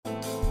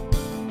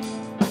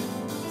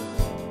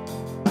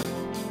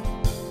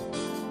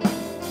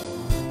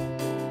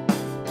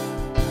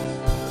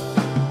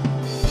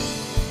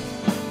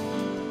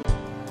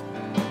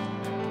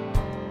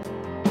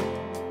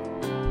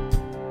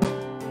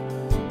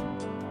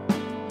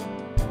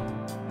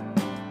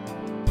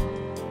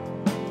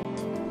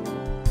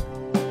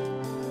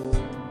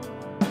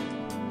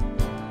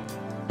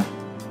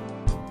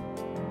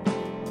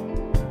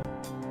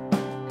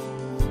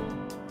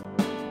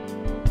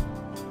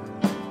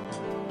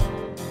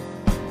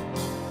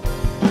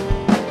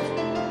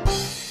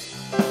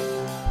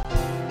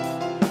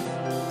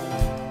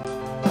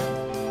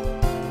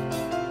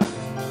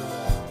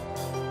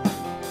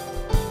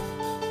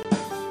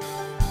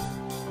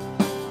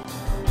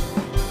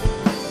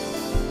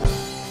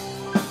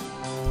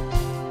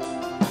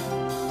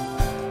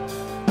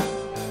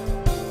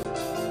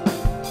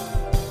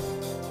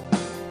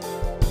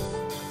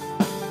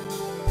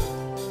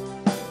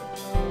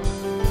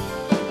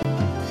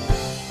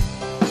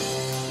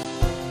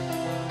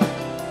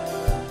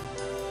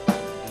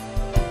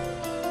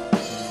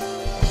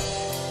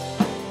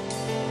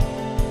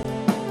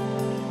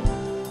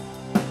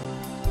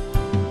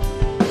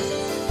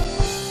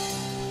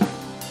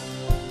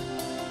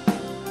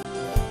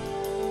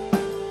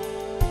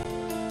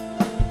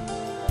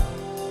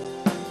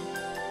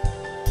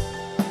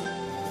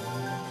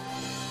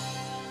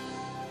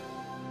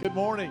Good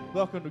morning.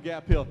 Welcome to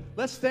Gap Hill.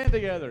 Let's stand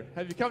together.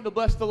 Have you come to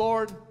bless the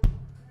Lord?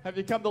 Have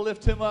you come to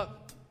lift him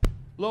up?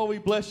 Lord, we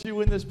bless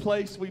you in this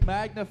place. We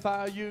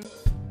magnify you.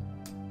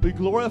 We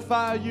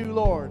glorify you,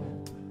 Lord.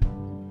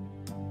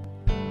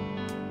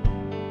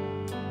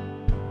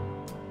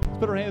 Let's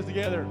put our hands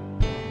together.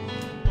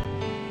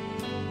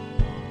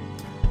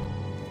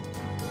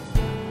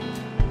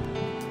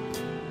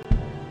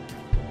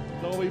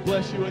 Lord, we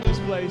bless you in this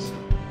place.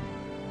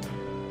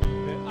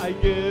 And I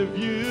give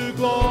you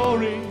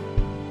glory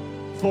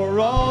for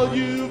all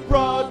you've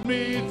brought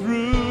me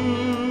through.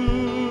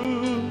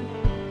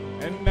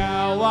 And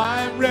now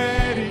I'm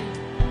ready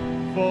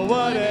for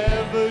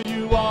whatever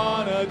you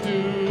want to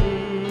do.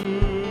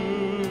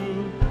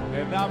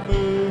 And I'm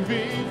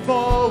moving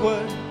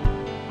forward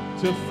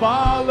to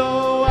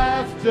follow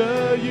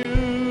after you.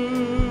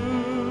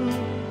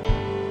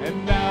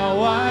 And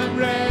now I'm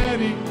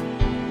ready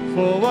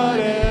for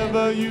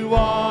whatever you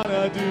want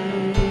to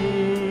do.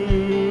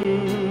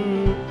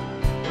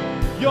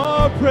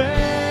 Your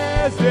presence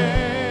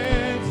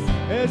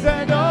is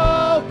an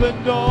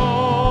open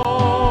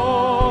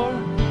door.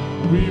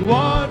 We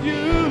want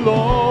you,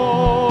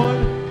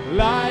 Lord,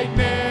 like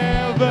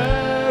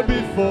never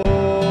before.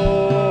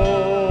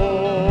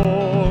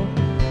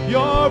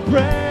 Your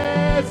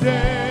presence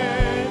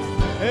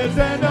is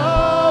an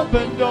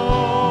open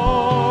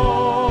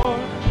door.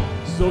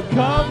 So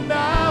come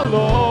now,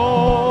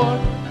 Lord,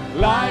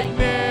 like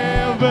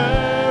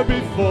never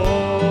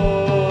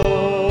before.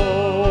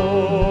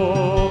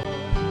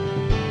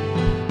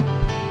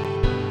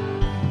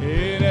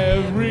 In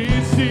every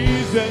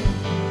season,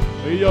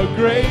 your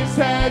grace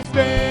has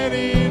been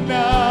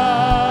enough,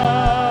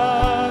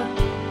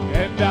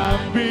 and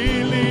I'm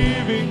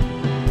believing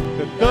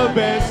that the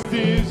best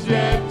is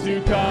yet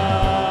to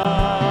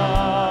come.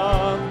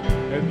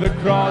 And the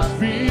cross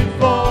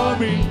before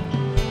me,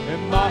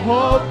 and my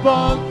hope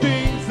on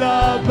things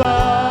above.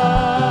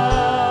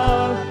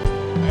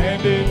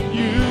 And in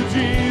you,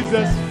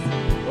 Jesus,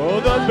 oh,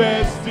 the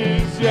best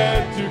is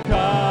yet to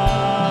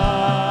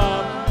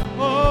come.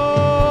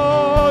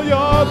 Oh,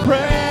 your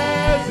presence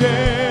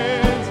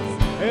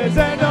is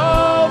an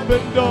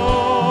open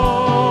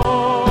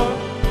door,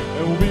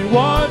 and we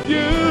want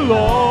you,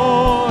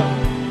 Lord,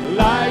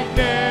 like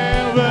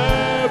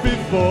never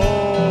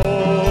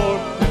before.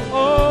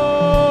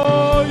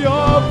 Oh,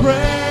 your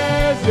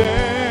presence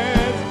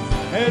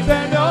is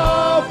an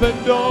open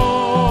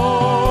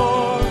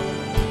door.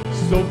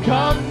 So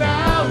come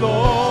now,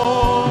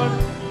 Lord,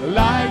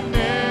 like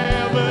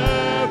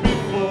never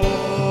before.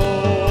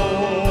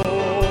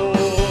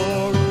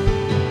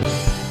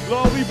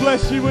 Lord, we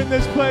bless you in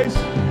this place.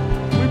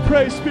 We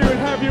pray, Spirit,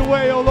 have your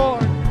way, oh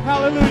Lord.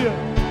 Hallelujah.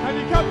 Have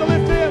you come to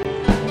lift him?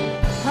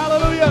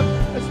 Hallelujah.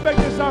 Let's make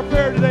this our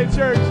prayer today,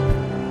 church.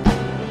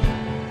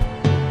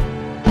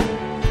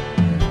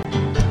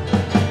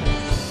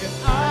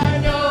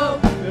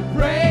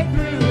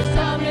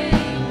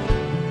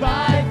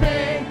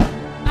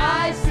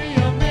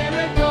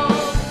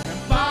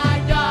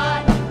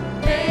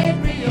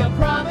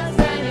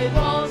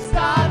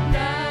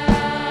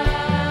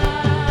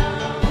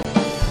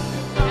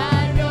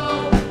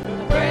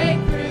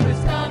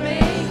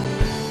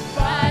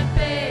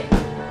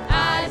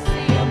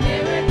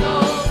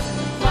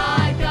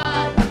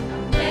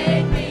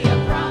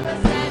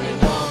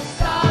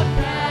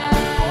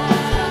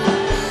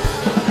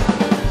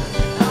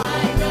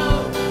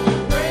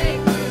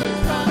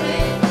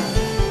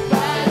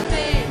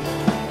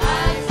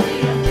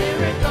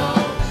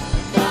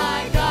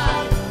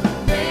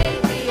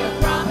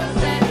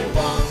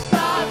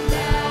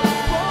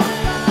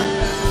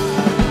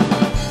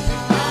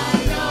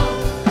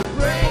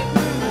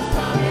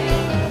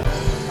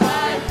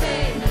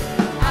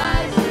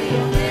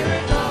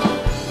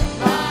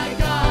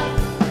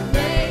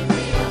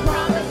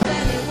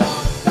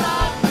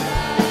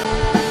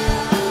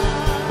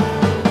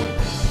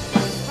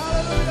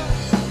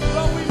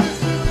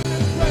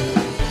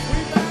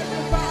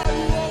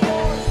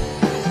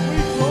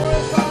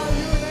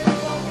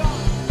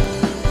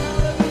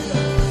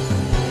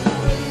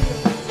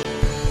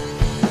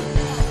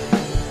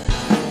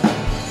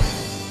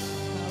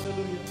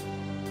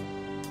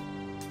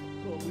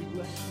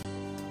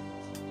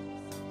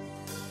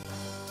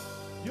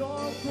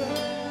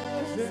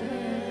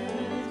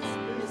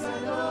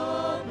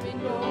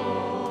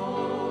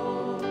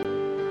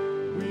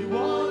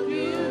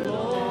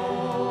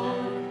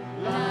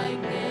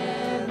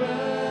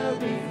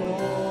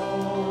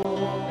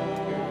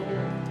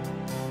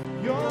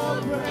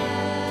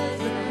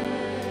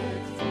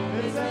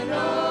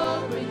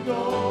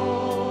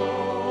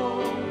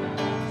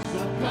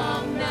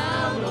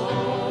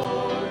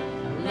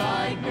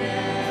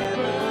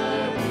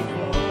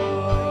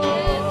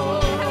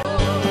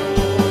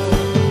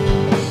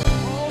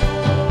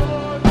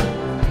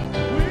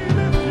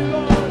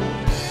 Lord.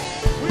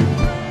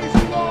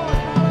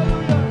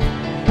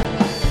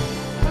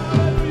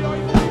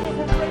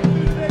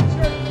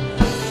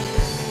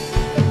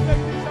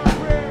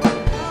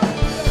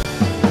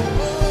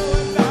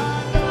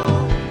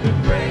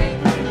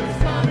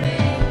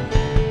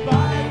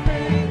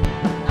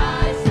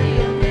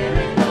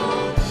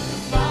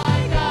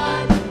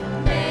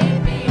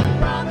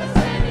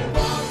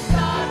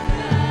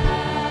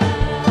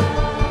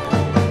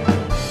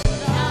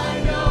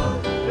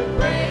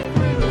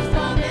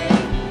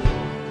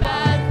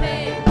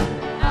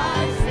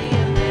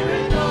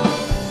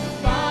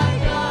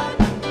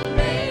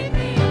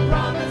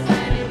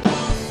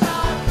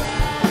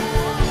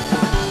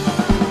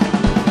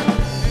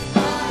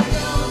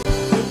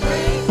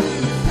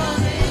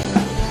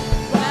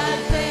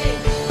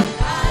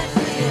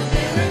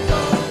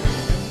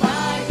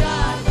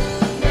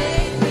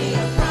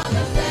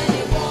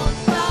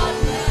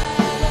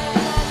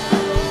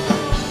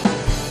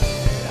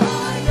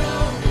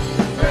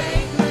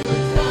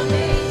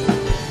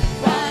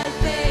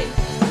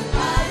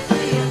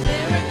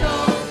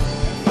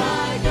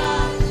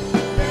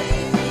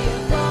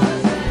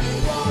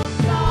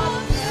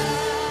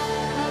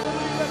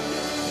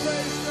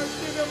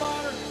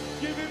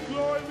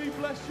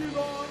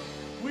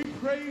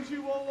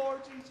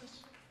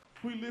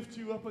 lift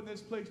you up in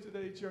this place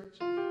today, church.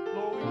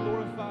 Lord, we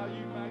glorify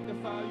you,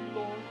 magnify you,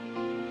 Lord.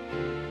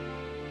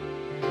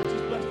 Let's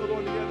just bless the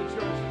Lord together,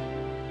 church.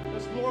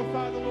 Let's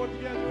glorify the Lord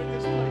together in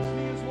this place.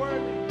 He is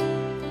worthy.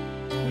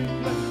 We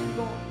bless you,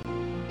 Lord.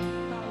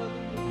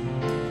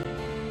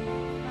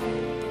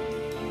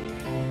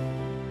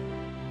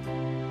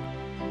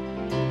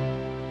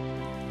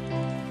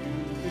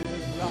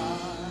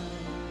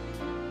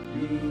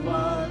 You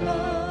are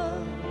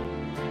love,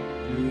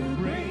 you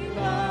bring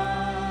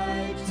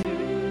light to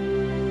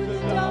the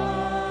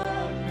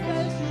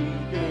darkness, you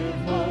give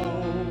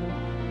hope,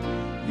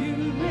 you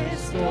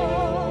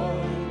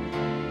restore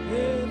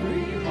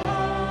every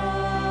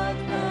heart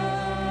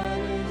that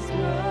is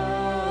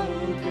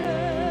broken.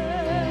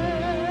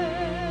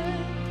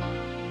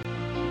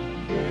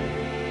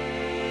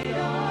 Great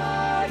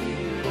are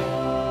you, Lord.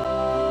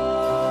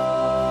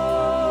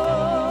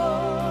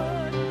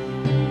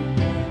 You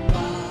give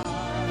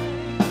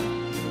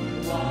light.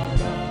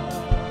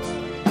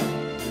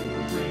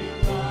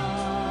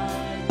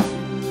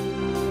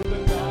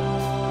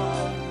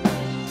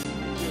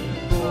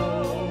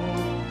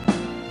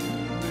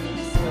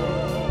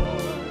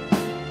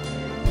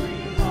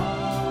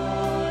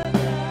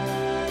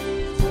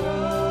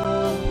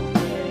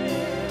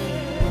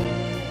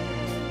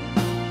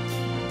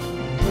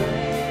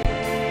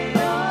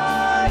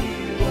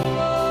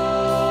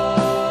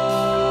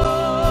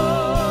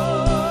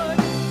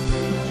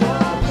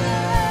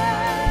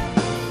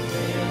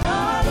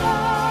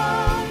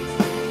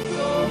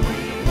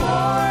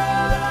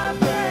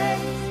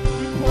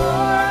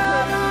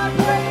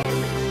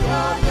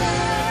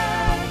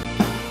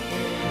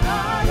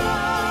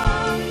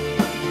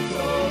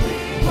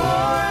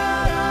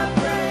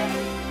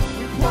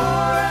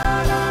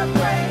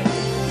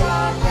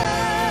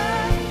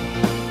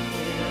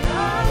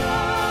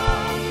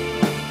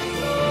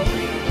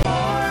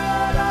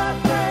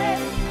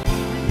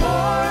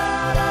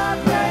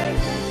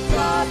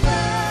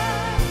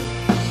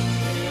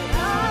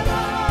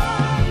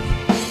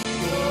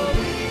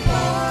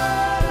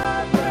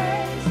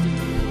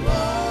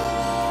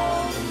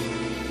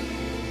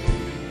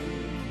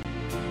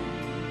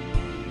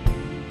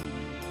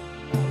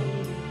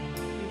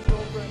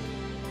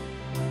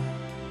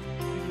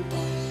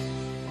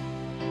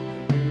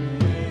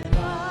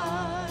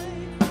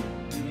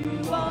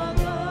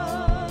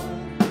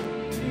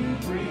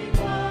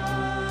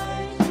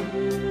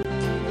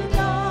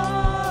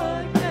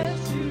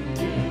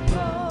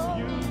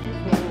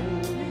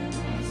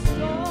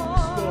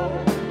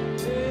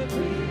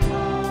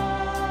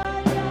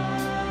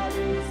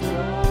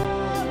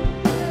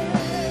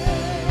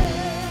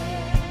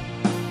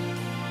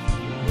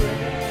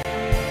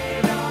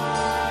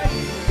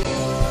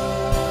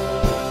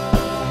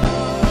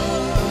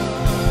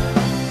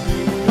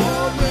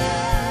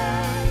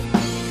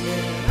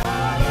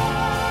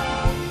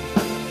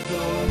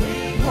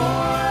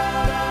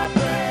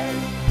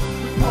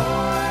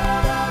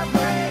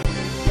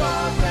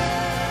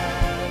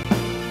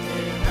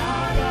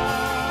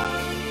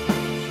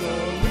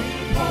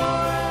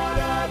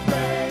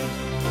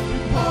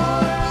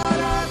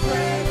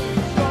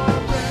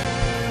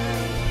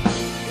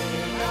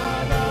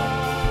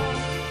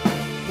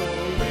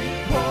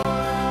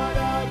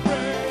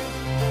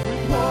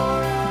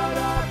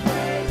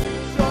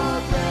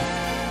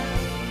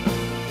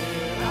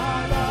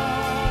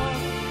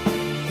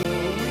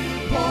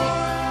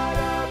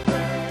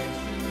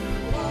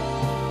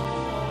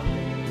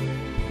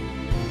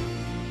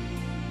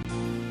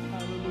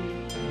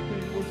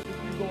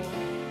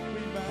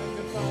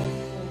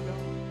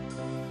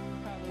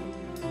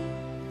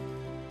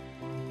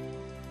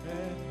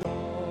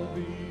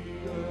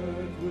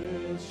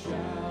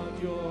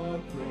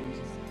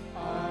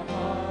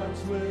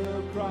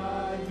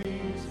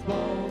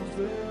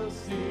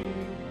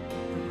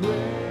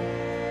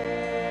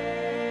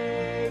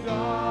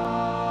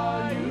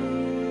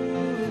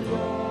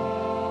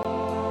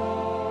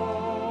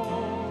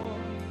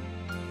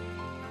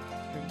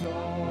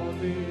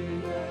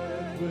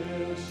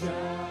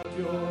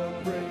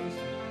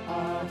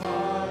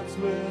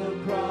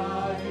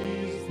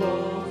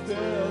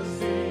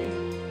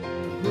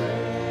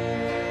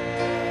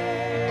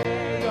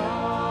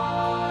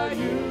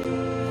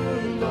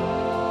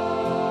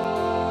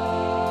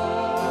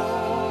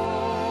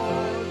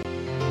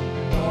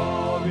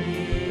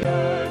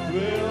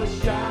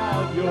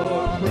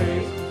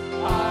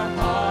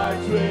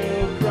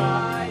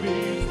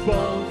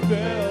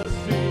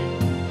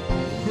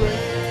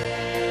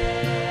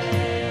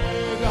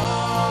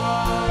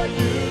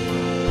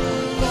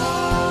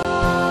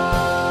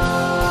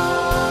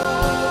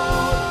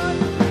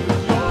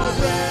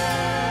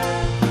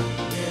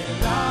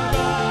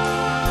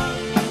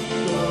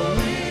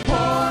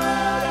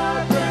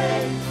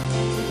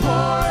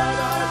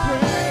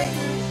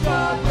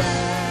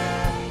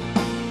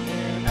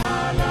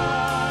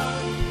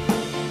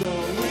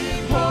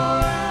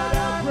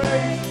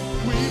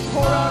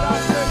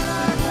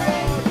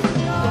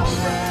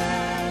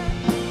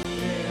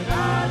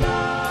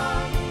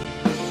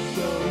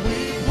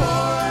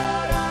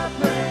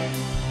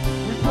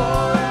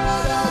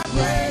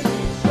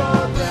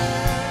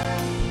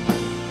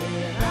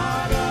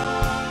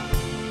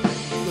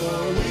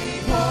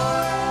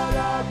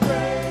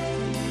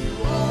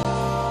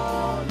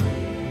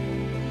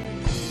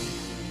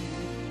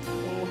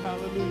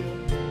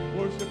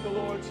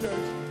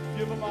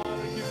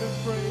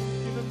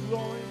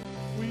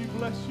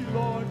 bless you,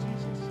 Lord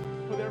Jesus,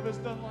 for there is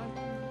none like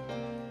you,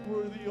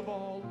 worthy of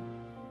all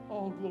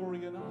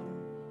glory and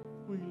honor.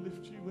 We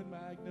lift you and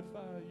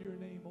magnify your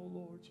name, O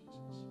Lord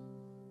Jesus.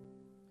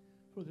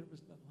 For there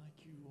is none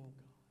like you, O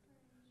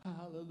God.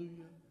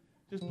 Hallelujah.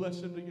 Just bless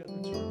him together,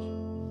 church.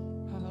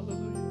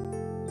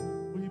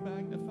 Hallelujah. We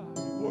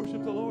magnify you.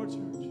 Worship the Lord,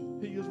 church.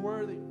 He is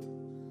worthy.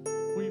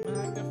 We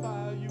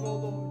magnify you, O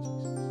Lord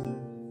Jesus. Hallelujah.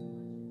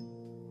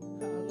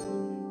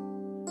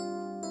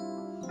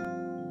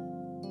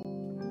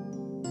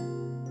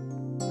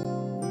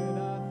 When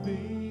I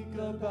think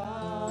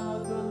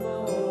about the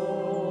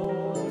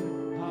Lord,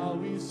 how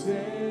he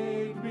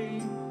saved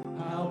me,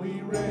 how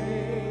he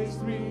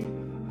raised me,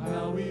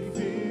 how he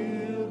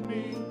filled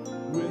me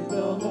with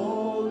the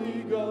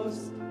Holy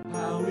Ghost,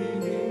 how he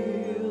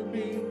healed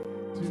me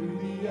to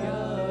the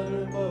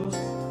uttermost.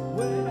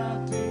 When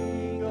I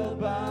think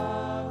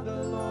about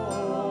the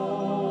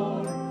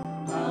Lord,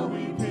 how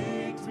he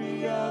picked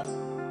me up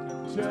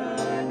and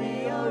turned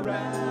me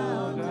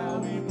around,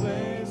 how he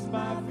placed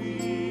my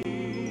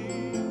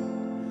feet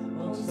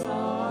on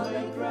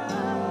solid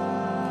ground.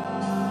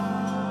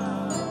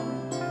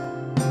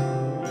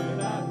 When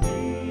I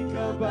think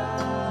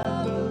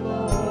about the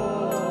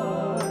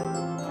Lord,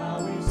 how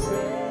he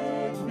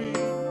saved me,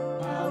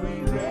 how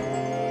he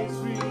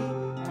raised me,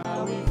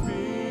 how he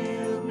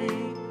filled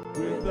me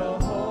with the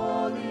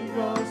Holy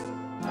Ghost,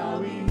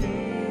 how he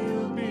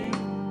healed me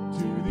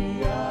to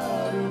the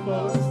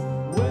uttermost.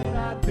 When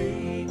I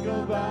think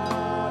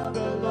about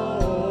the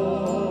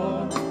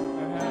Lord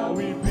and how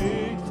he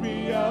picked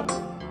me up,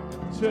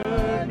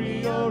 turned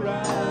me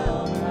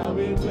around, how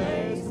he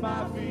placed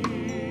my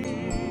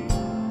feet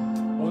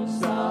on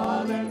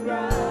solid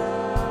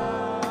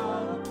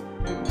ground,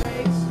 it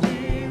makes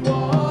me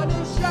want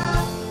to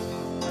shout,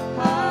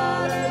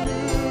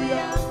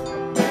 hallelujah,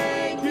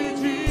 thank you,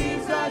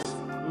 Jesus,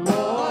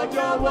 Lord,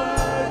 you're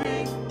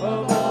worthy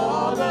of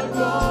all the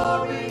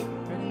glory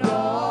and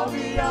all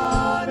the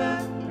honor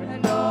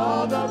and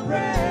all the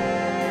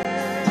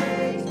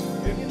praise.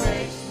 It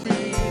makes me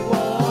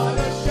want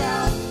to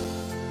shout,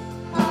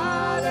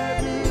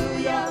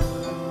 hallelujah,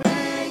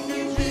 thank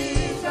you,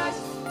 Jesus,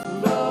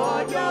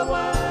 Lord, you're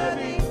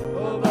worthy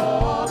of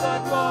all the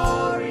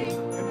glory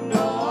and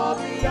all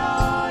the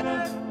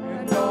honor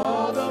and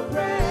all the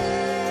praise.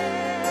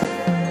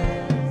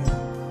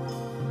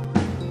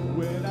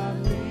 When I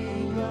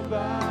think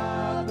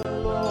about the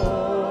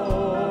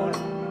Lord,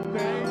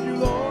 thank you,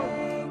 Lord,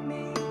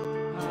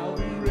 how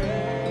he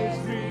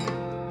raised me,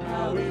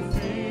 how he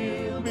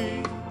filled me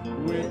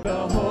with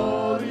the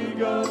Holy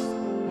Ghost,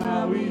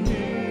 how he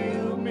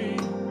healed me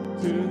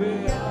to the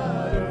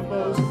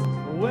uttermost.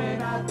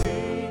 When I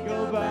think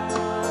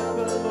about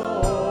the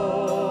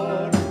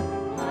Lord,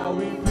 how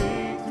he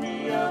picked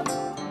me up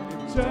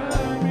and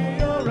turned me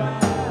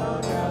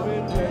around, how he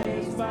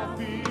placed my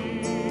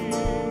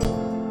feet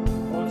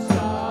on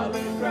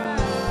solid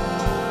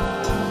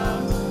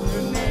ground,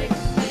 it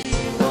makes me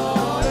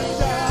want to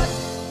shout,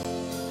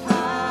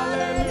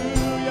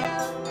 hallelujah,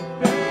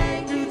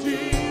 thank you,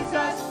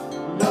 Jesus,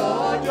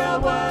 Lord, you're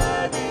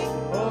worthy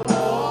of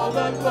all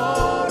the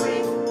glory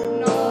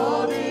and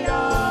all the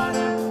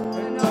honor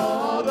and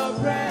all the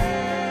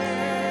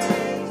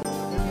praise.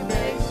 It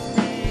makes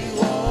me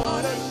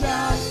want to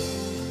shout,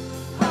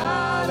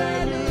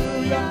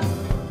 hallelujah,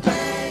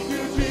 thank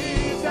you,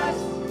 Jesus,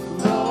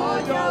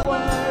 Lord, you're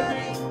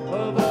worthy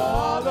of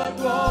all the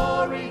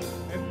glory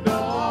and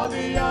all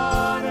the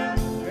honor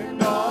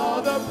and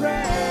all the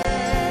praise.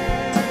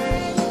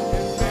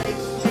 It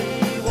makes me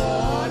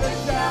want to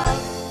shout,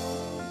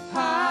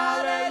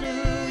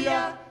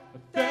 hallelujah,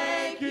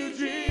 thank you,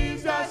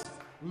 Jesus,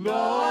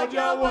 Lord,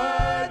 you're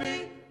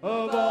worthy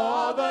of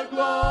all the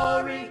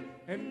glory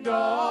and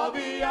all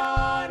the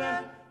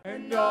honor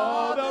and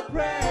all the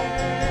praise.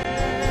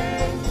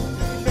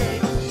 It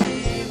makes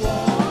me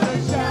want to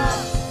shout,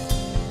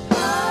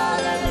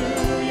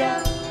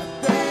 hallelujah,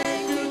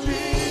 thank you,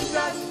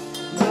 Jesus,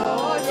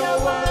 Lord, you're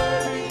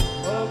worthy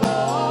of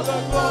all the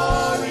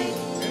glory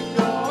and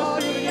all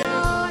the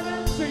honor.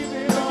 Sing it to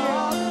him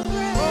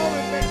again. Oh,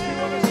 it makes me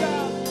want to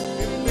shout.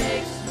 It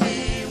makes me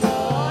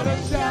want to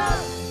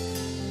shout,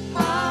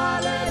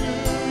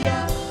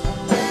 hallelujah,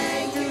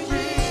 thank you,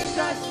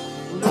 Jesus,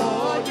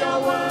 Lord,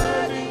 you're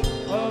worthy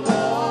of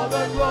all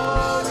the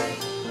glory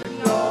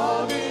and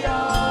all the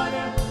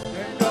honor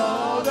and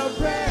all the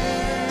praise.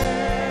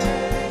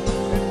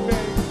 It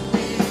makes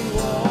me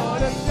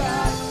want to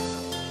shout,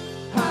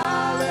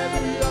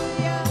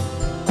 hallelujah,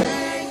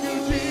 thank you,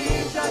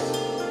 Jesus,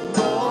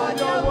 Lord,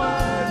 you're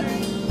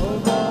worthy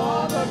of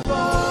all the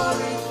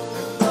glory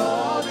and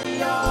all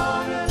the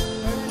honor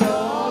and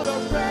all the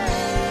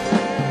praise.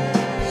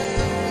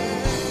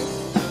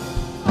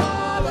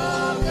 All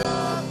of the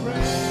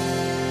praise.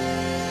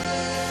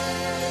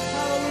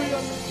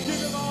 Hallelujah. Give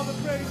him all the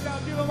praise now.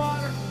 Give him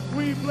honor.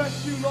 We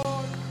bless you,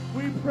 Lord.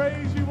 We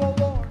praise you, O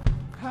Lord.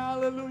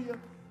 Hallelujah.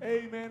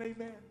 Amen.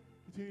 Amen.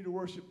 Continue to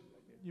worship.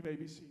 You may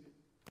be seated.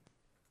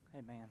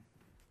 Amen.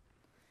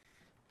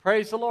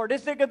 Praise the Lord.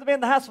 Isn't it good to be in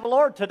the house of the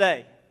Lord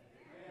today?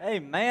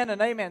 Amen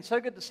and amen. So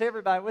good to see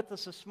everybody with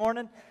us this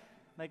morning.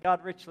 May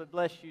God richly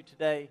bless you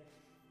today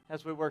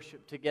as we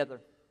worship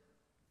together.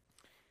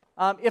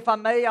 If I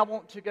may, I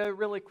want to go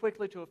really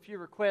quickly to a few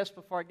requests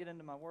before I get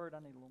into my word. I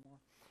need a little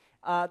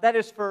more. That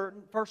is for,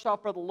 first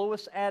off, Brother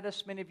Lewis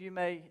Addis. Many of you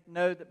may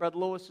know that Brother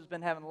Lewis has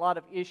been having a lot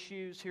of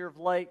issues here of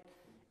late,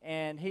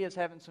 and he is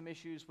having some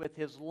issues with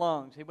his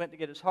lungs. He went to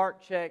get his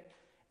heart checked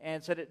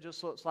and said it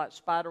just looks like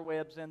spider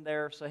webs in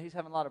there. So he's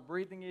having a lot of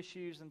breathing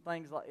issues and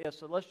things like this.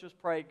 So let's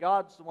just pray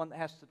God's the one that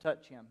has to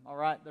touch him, all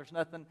right? There's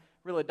nothing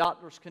really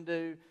doctors can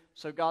do,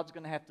 so God's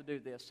going to have to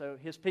do this. So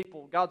his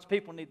people, God's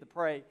people need to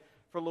pray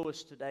for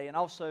Lewis today, and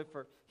also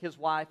for his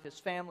wife, his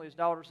family, his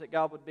daughters, that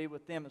God would be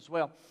with them as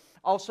well.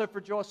 Also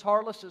for Joyce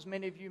Harless, as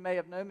many of you may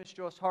have known, Miss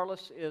Joyce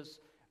Harless is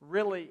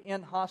really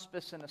in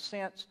hospice in a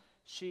sense.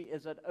 She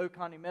is at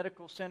Oconee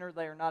Medical Center.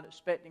 They are not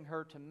expecting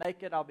her to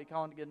make it. I'll be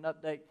calling to get an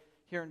update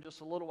here in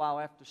just a little while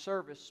after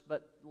service,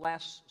 but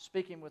last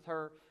speaking with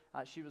her,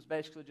 she was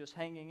basically just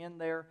hanging in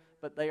there,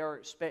 but they are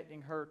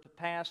expecting her to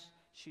pass.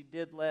 She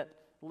did let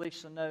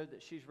Lisa know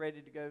that she's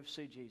ready to go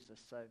see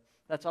Jesus, so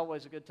that's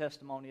always a good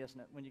testimony, isn't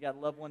it? When you got a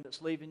loved one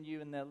that's leaving you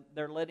and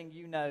they're letting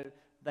you know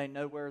they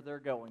know where they're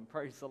going.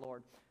 Praise the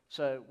Lord.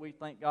 So we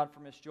thank God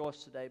for Miss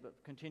Joyce today, but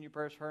continue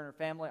prayers for her and her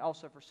family.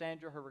 Also for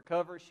Sandra, her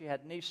recovery. She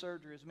had knee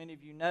surgery, as many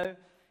of you know.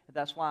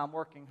 That's why I'm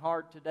working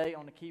hard today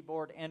on the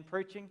keyboard and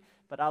preaching,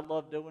 but I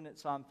love doing it,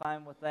 so I'm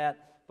fine with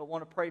that. But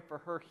want to pray for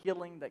her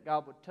healing, that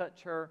God would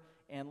touch her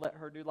and let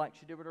her do like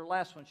she did with her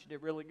last one. She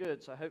did really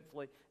good, so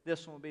hopefully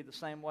this one will be the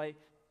same way.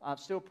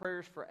 Still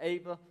prayers for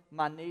Ava,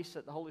 my niece,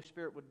 that the Holy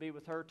Spirit would be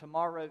with her.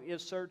 Tomorrow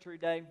is surgery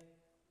day.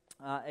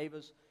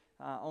 Ava's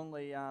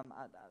only a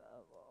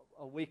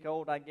week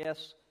old, I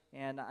guess,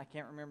 and I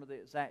can't remember the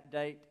exact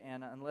date,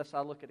 and unless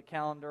I look at a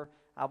calendar,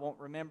 I won't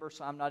remember,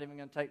 so I'm not even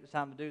going to take the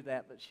time to do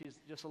that. But she's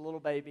just a little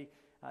baby,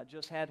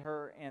 just had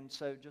her, and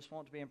so just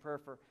want to be in prayer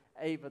for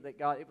Ava that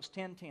God, it was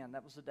 10/10,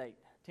 that was the date,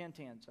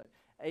 10/10, so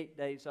 8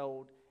 days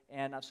old,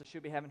 and so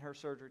she'll be having her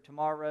surgery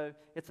tomorrow.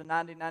 It's a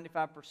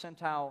 90-95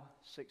 percentile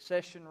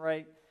succession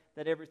rate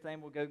that everything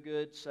will go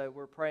good, so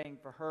we're praying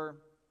for her.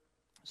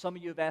 Some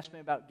of you have asked me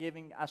about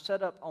giving. I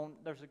set up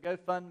there's a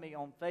GoFundMe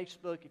on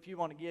Facebook. If you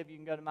want to give, you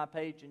can go to my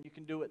page and you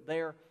can do it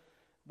there.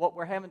 What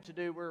we're having to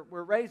do,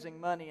 we're raising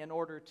money in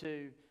order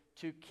to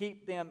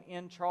keep them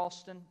in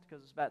Charleston,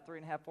 because it's about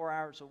 3.5, 4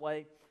 hours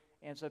away.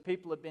 And so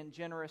people have been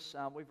generous.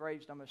 We've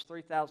raised almost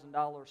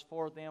 $3,000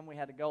 for them. We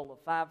had a goal of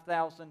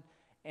 $5,000.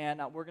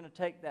 And we're going to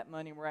take that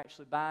money. We're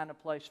actually buying a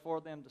place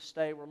for them to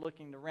stay. We're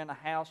looking to rent a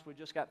house. We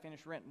just got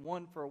finished renting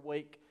one for a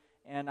week.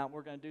 And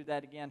we're going to do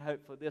that again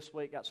hopefully this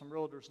week. Got some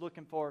realtors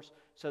looking for us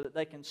so that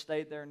they can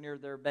stay there near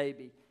their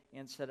baby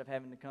instead of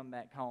having to come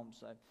back home.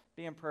 So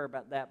be in prayer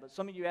about that. But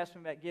some of you asked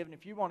me about giving.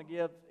 If you want to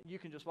give, you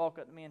can just walk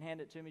up to me and hand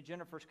it to me.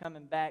 Jennifer's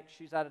coming back.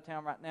 She's out of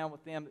town right now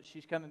with them, but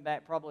she's coming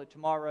back probably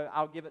tomorrow.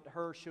 I'll give it to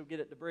her. She'll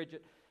get it to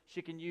Bridget.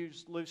 She can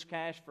use loose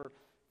cash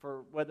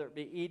for whether it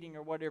be eating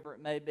or whatever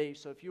it may be.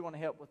 So if you want to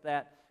help with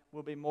that,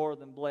 we'll be more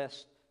than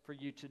blessed for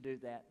you to do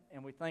that.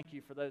 And we thank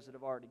you for those that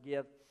have already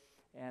given.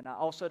 And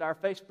also to our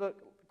Facebook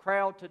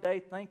crowd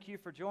today, thank you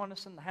for joining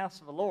us in the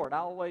house of the Lord. I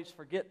always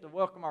forget to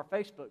welcome our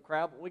Facebook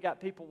crowd, but we got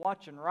people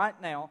watching right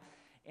now.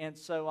 And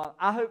so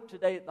I hope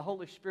today that the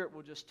Holy Spirit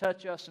will just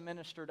touch us and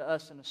minister to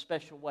us in a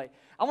special way.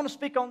 I want to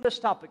speak on this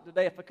topic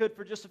today, if I could,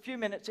 for just a few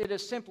minutes. It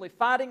is simply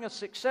fighting a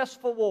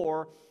successful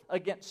war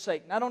against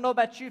Satan. I don't know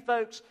about you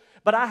folks,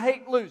 but I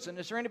hate losing.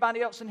 Is there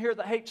anybody else in here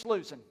that hates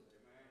losing?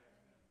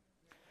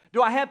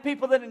 Do I have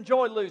people that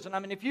enjoy losing? I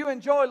mean, if you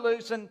enjoy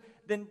losing,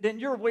 then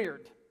you're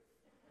weird.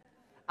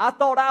 I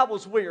thought I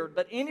was weird,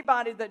 but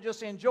anybody that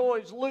just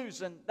enjoys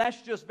losing,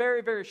 that's just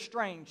very, very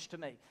strange to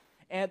me.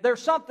 And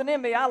there's something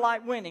in me, I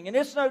like winning. And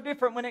it's no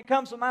different when it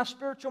comes to my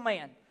spiritual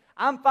man.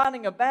 I'm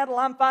fighting a battle,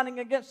 I'm fighting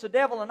against the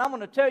devil, and I'm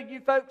going to tell you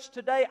folks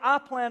today, I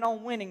plan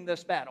on winning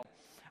this battle.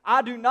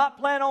 I do not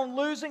plan on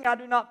losing. I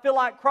do not feel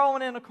like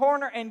crawling in a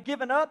corner and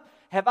giving up.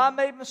 Have I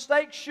made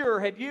mistakes? Sure.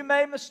 Have you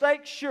made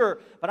mistakes? Sure.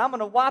 But I'm going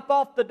to wipe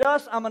off the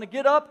dust, I'm going to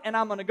get up, and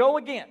I'm going to go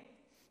again.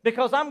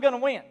 Because I'm going to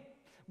win.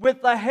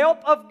 With the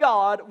help of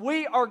God,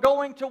 we are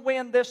going to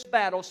win this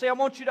battle. See, I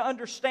want you to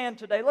understand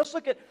today. Let's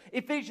look at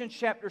Ephesians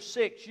chapter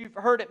 6. You've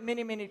heard it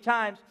many, many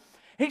times.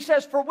 He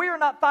says, for we are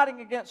not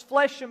fighting against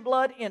flesh and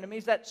blood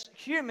enemies, that's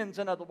humans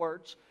in other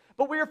words,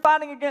 but we are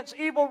fighting against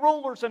evil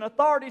rulers and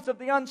authorities of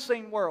the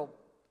unseen world,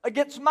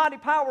 against mighty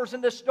powers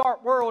in this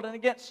dark world, and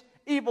against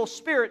evil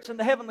spirits in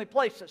the heavenly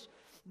places.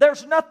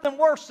 There's nothing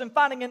worse than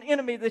fighting an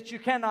enemy that you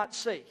cannot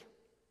see.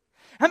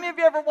 How many of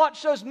you ever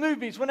watched those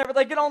movies whenever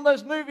they get on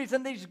those movies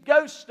and these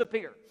ghosts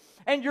appear?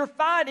 And you're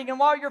fighting, and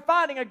while you're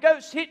fighting, a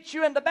ghost hits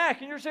you in the back,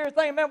 and you're sitting there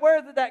thinking, man,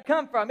 where did that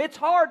come from? It's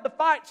hard to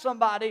fight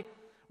somebody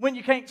when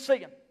you can't see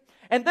them.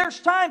 And there's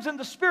times in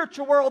the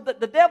spiritual world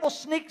that the devil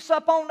sneaks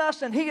up on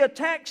us and he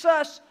attacks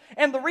us,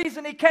 and the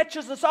reason he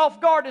catches us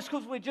off guard is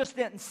because we just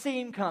didn't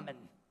see him coming.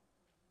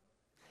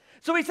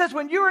 So he says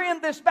when you're in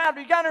this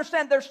battle, you got to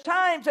understand there's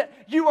times that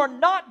you are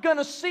not going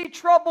to see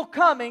trouble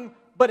coming,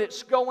 but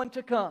it's going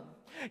to come.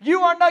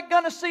 You are not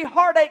going to see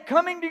heartache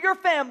coming to your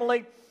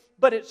family,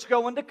 but it's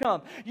going to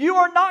come. You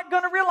are not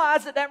going to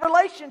realize that that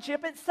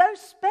relationship is so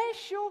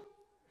special.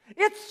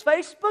 It's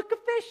Facebook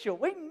official.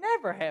 We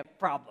never have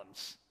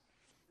problems.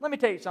 Let me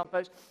tell you something,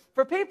 folks.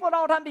 For people that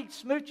all the time be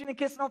smooching and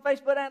kissing on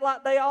Facebook, ain't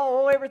like they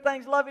all,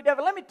 everything's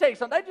lovey-dovey. Let me tell you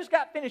something. They just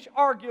got finished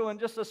arguing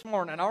just this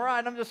morning, all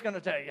right? I'm just going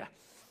to tell you.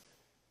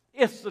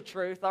 It's the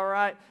truth, all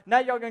right? Now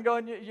y'all going to go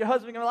and your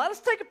husband going to be like,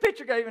 let's take a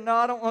picture. Even no,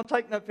 I don't want to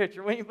take no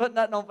picture. We ain't putting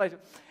nothing on Facebook.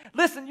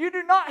 Listen, you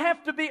do not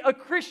have to be a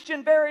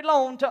Christian very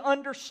long to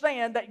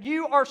understand that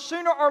you are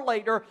sooner or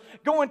later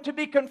going to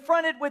be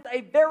confronted with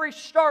a very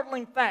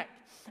startling fact.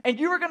 And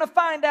you are going to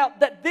find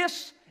out that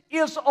this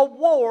is a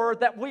war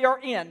that we are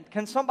in.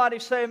 Can somebody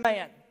say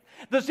amen?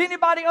 Does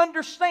anybody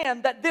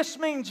understand that this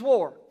means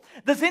war?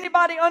 Does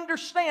anybody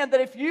understand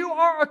that if you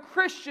are a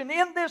Christian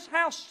in this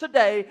house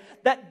today,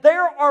 that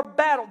there are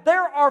battles,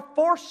 there are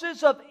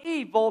forces of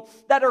evil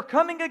that are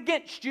coming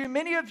against you?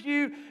 Many of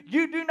you,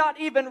 you do not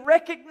even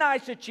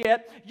recognize it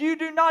yet. You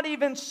do not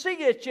even see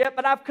it yet.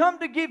 But I've come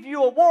to give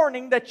you a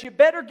warning that you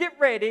better get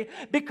ready,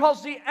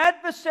 because the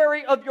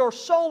adversary of your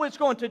soul is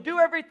going to do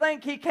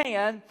everything he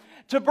can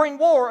to bring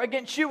war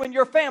against you and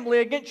your family,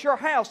 against your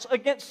house,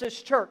 against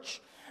this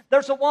church.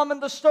 There's a woman,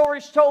 the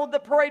story's told,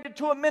 that paraded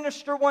to a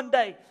minister one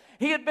day.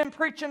 He had been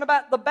preaching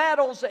about the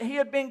battles that he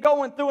had been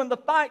going through and the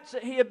fights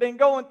that he had been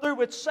going through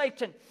with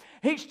Satan.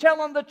 He's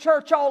telling the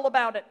church all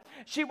about it.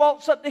 She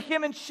walks up to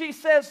him and she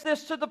says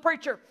this to the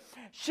preacher.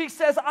 She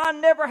says, I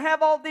never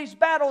have all these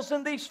battles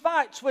and these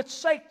fights with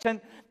Satan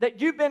that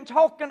you've been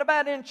talking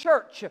about in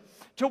church.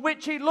 To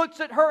which he looks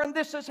at her, and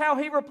this is how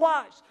he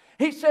replies.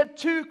 He said,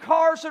 2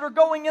 cars that are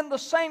going in the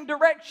same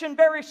direction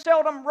very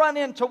seldom run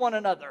into one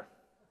another.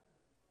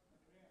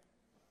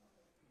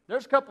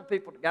 There's a couple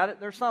people that got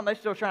it. There's some, they're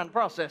still trying to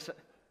process it.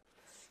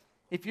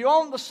 If you're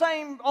on the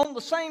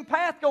same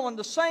path, going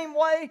the same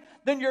way,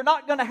 then you're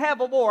not going to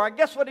have a war. I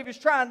guess what he was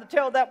trying to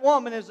tell that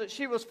woman is that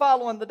she was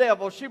following the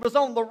devil. She was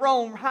on the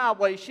wrong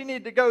highway. She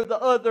needed to go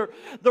the other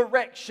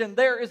direction.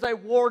 There is a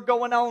war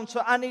going on,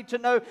 so I need to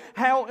know,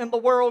 how in the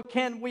world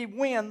can we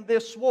win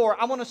this war?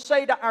 I want to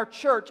say to our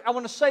church, I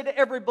want to say to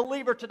every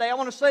believer today, I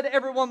want to say to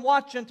everyone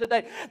watching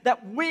today,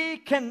 that we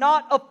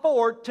cannot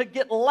afford to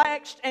get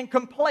laxed and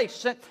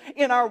complacent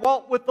in our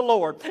walk with the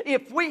Lord.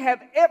 If we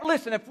have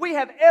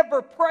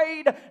ever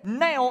prayed,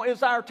 now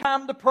is our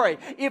time to pray.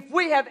 If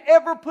we have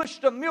ever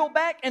pushed a mule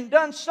back and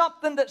done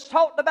something that's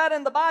talked about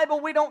in the Bible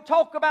we don't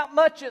talk about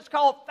much, it's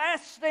called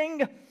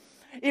fasting.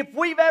 If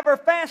we've ever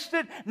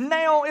fasted,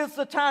 now is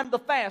the time to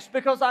fast,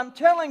 because I'm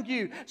telling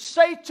you,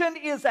 Satan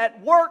is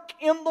at work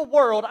in the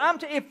world.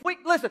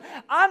 Listen,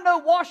 I know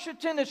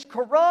Washington is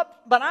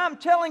corrupt, but I'm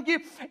telling you,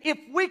 if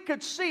we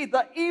could see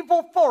the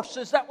evil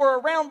forces that were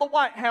around the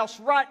White House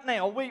right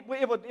now, we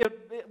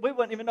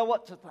wouldn't even know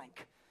what to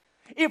think.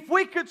 If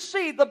we could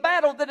see the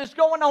battle that is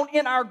going on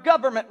in our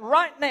government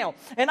right now,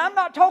 and I'm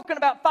not talking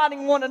about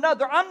fighting one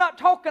another. I'm not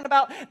talking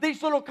about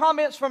these little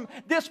comments from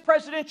this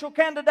presidential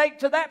candidate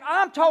to that.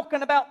 I'm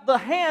talking about the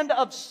hand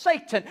of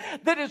Satan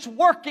that is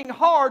working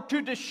hard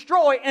to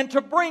destroy and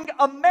to bring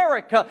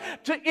America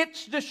to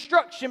its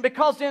destruction.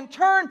 Because in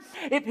turn,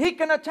 if he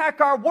can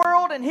attack our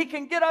world and he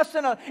can get us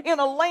in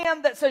a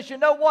land that says, you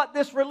know what,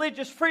 this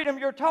religious freedom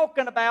you're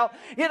talking about,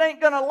 it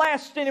ain't going to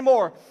last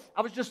anymore.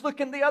 I was just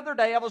looking the other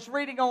day. I was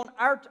reading on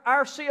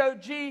our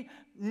COG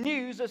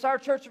News. It's our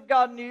Church of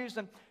God News.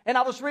 And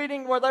I was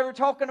reading where they were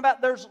talking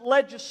about there's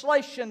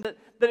legislation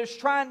that is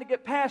trying to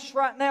get passed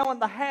right now in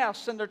the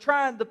House. And they're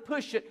trying to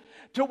push it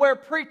to where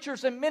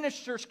preachers and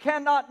ministers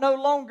cannot no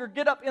longer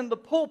get up in the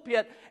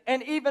pulpit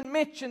and even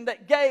mention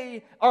that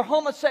gay or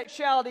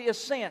homosexuality is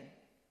sin.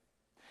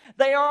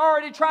 They are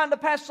already trying to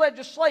pass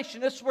legislation.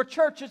 This is where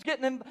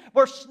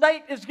where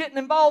state is getting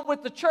involved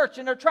with the church,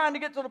 and they're trying to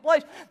get to the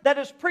place that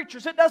as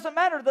preachers, it doesn't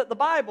matter that the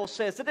Bible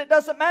says it. It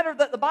doesn't matter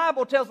that the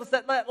Bible tells us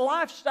that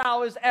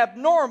lifestyle is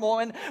abnormal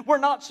and we're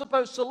not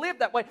supposed to live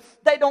that way.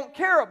 They don't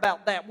care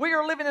about that. We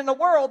are living in a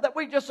world that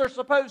we just are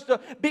supposed to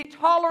be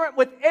tolerant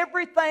with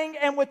everything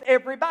and with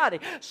everybody.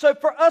 So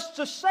for us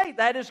to say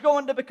that is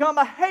going to become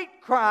a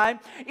hate crime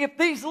if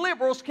these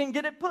liberals can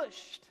get it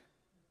pushed.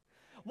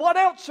 What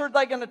else are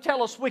they going to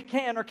tell us we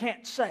can or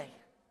can't say?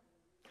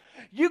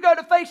 You go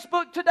to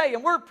Facebook today,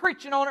 and we're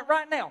preaching on it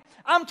right now.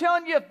 I'm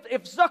telling you,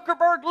 if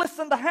Zuckerberg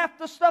listened to half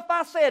the stuff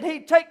I said,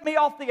 he'd take me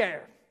off the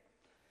air.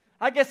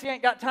 I guess he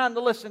ain't got time to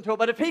listen to it,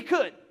 but if he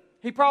could,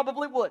 he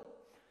probably would.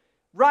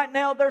 Right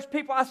now, there's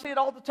people, I see it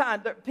all the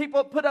time,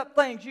 people put up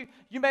things.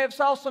 You may have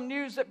saw some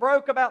news that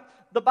broke about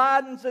the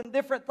Bidens and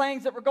different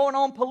things that were going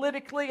on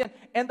politically,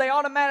 and they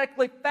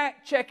automatically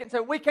fact check and say,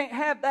 we can't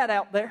have that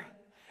out there.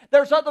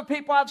 There's other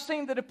people I've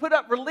seen that have put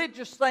up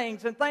religious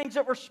things and things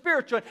that were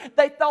spiritual.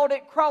 They thought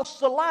it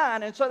crossed the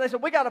line, and so they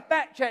said, we got to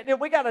fact check it.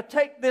 We got to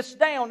take this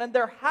down, and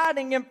they're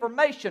hiding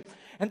information.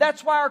 And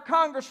that's why our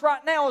Congress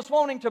right now is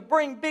wanting to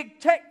bring big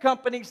tech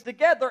companies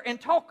together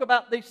and talk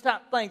about these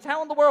type of things.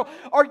 How in the world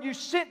are you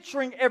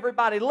censoring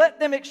everybody? Let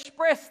them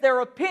express their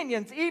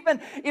opinions,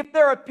 even if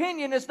their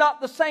opinion is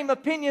not the same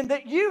opinion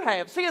that you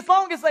have. See, as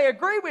long as they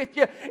agree with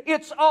you,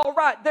 it's all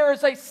right. There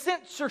is a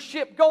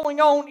censorship going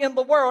on in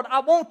the world. I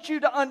want you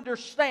to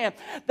understand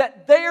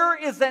that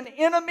there is an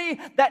enemy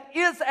that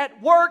is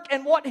at work,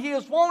 and what he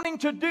is wanting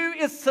to do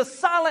is to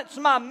silence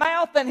my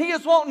mouth, and he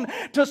is wanting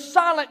to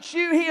silence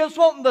you. He is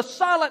wanting to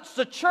silence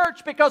the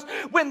church, because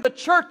when the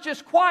church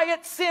is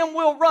quiet, sin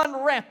will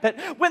run rampant.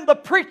 When the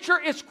preacher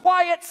is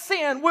quiet,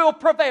 sin will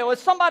prevail. Is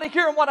somebody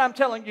hearing what I'm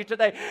telling you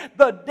today?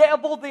 The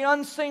devil, the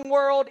unseen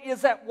world,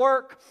 is at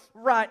work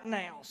right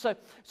now. So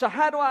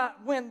how do I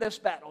win this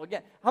battle?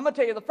 Again, I'm going to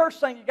tell you, the first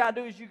thing you got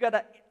to do is you got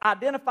to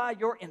identify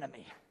your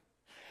enemy.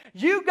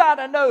 You got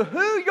to know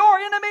who your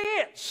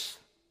enemy is.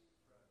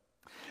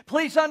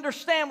 Please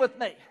understand with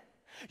me.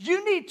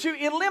 You need to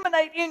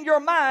eliminate in your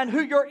mind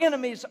who your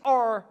enemies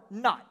are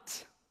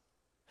not.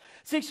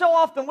 See, so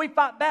often we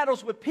fight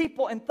battles with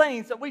people and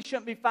things that we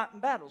shouldn't be fighting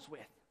battles with.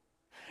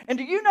 And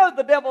do you know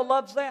the devil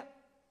loves that?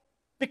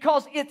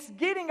 Because it's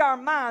getting our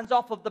minds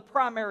off of the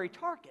primary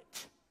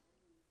target.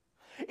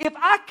 If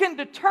I can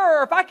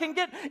deter,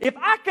 if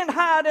I can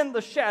hide in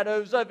the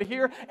shadows over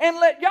here and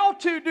let y'all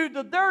two do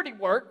the dirty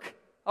work,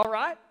 all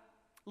right?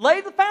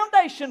 Lay the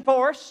foundation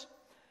for us.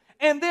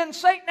 And then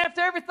Satan,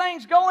 after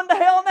everything's going to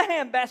hell in the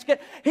handbasket,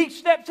 he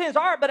steps in and says,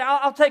 all right, but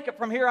I'll take it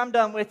from here. I'm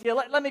done with you.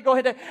 Let me go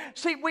ahead.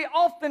 See,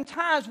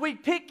 we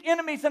pick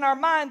enemies in our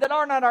mind that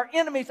are not our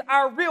enemies.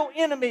 Our real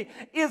enemy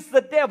is the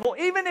devil.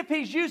 Even if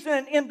he's using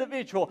an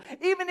individual,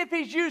 even if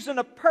he's using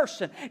a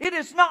person, it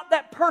is not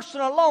that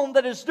person alone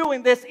that is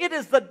doing this. It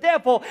is the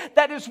devil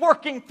that is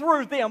working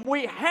through them.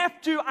 We have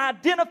to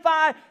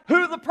identify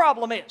who the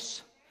problem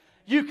is.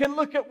 You can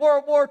look at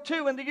World War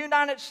II in the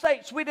United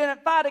States. We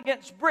didn't fight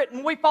against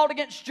Britain. We fought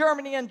against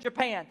Germany and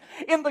Japan.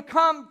 In the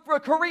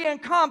Korean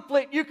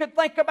conflict, you could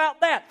think about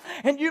that.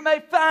 And you may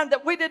find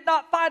that we did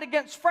not fight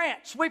against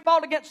France. We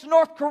fought against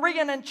North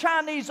Korean and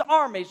Chinese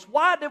armies.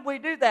 Why did we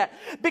do that?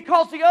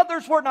 Because the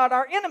others were not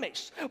our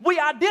enemies. We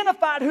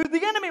identified who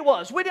the enemy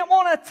was. We didn't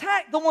want to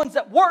attack the ones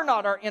that were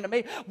not our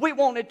enemy. We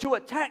wanted to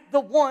attack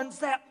the ones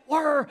that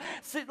were.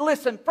 See,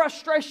 listen,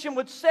 frustration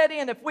would set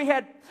in if we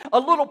had a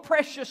little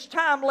precious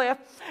time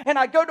left and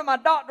I go to my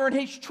doctor and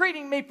he's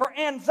treating me for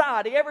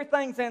anxiety.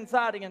 Everything's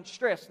anxiety and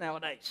stress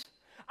nowadays.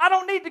 I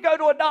don't need to go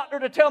to a doctor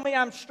to tell me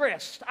I'm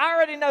stressed. I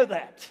already know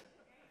that.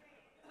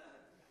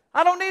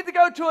 I don't need to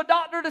go to a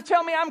doctor to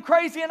tell me I'm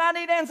crazy and I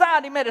need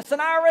anxiety medicine.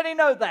 I already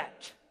know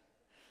that.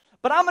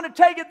 But I'm going to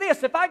tell you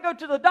this. If I go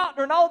to the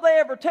doctor and all they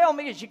ever tell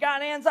me is you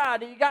got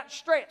anxiety, you got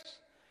stress,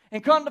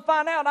 and come to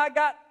find out I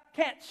got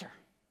cancer.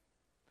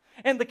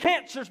 And the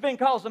cancer's been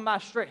causing my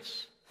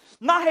stress.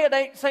 My head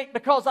ain't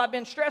because I've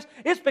been stressed.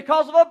 It's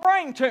because of a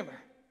brain tumor.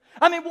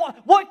 I mean,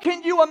 what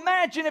can you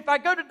imagine if I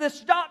go to this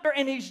doctor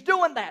and he's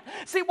doing that?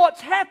 See, what's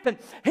happened?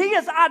 He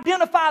has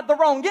identified the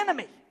wrong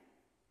enemy.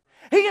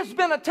 He has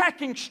been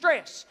attacking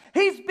stress.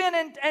 He's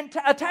been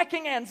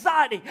attacking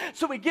anxiety.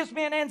 So he gives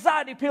me an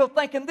anxiety pill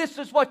thinking this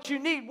is what you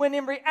need, when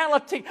in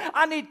reality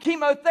I need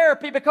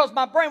chemotherapy because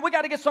my brain, we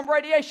got to get some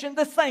radiation.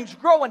 This thing's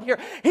growing here.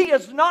 He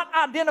has not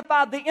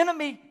identified the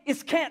enemy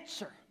is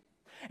cancer.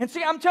 And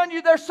see, I'm telling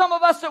you, there's some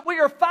of us that we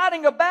are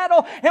fighting a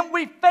battle and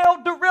we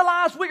failed to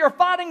realize we are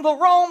fighting the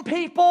wrong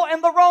people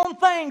and the wrong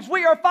things.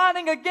 We are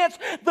fighting against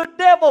the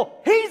devil.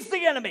 He's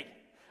the enemy.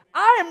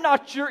 I am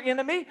not your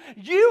enemy.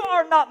 You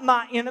are not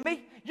my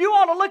enemy. You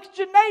ought to look at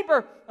your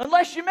neighbor,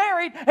 unless you're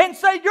married, and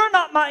say, you're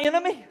not my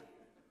enemy.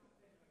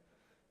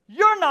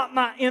 You're not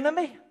my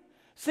enemy.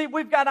 See,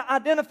 we've got to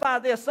identify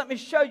this. Let me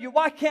show you.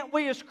 Why can't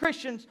we as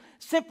Christians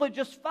simply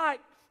just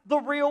fight the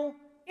real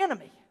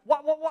enemy?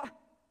 What?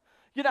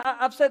 You know,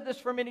 I've said this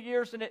for many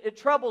years, and it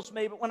troubles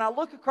me, but when I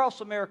look across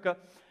America,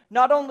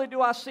 not only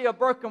do I see a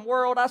broken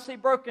world, I see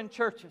broken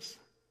churches.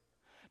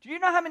 Do you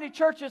know how many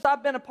churches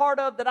I've been a part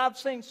of that I've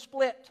seen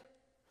split?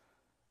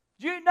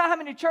 Do you know how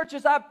many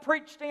churches I've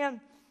preached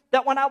in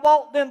that when I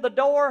walked in the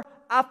door,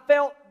 I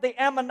felt the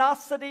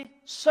animosity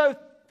so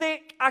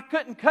thick I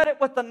couldn't cut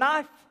it with a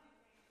knife?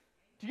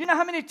 Do you know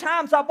how many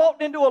times I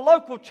walked into a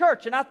local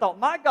church and I thought,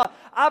 my God,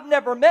 I've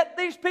never met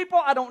these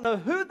people. I don't know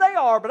who they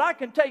are, but I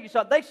can tell you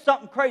something. There's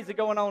something crazy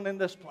going on in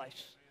this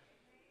place.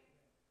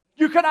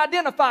 You can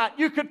identify it.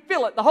 You can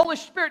feel it. The Holy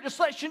Spirit just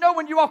lets you know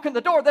when you walk in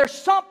the door, there's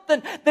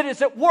something that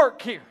is at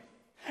work here.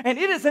 And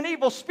it is an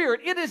evil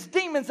spirit. It is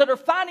demons that are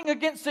fighting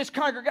against this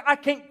congregation. I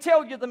can't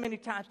tell you the many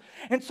times.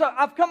 And so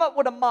I've come up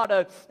with a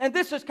motto, and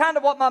this is kind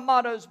of what my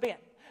motto has been.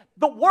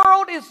 The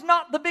world is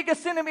not the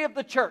biggest enemy of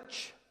the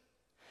church.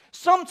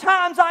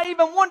 Sometimes I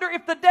even wonder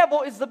if the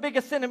devil is the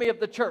biggest enemy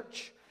of the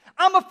church.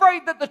 I'm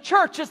afraid that the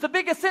church is the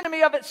biggest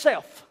enemy of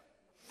itself.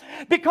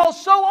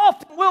 Because so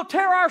often we'll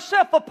tear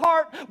ourselves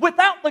apart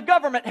without the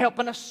government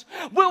helping us.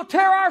 We'll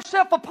tear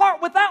ourselves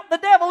apart without the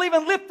devil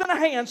even lifting a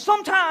hand.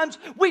 Sometimes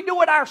we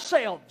do it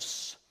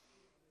ourselves.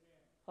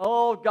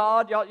 Oh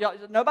God, y'all,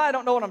 nobody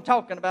don't know what I'm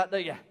talking about, do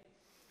you?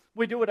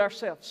 We do it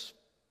ourselves.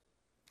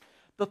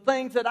 the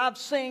things that I've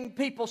seen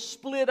people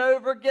split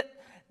over, get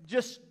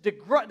just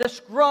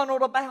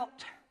disgruntled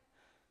about.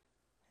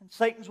 And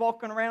Satan's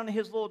walking around in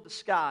his little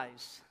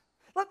disguise.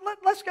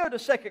 Let's go to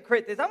 2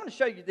 Corinthians. I want to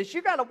show you this.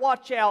 You've got to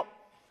watch out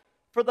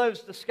for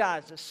those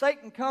disguises.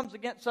 Satan comes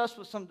against us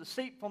with some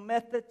deceitful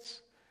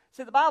methods.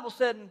 See, the Bible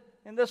said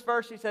in this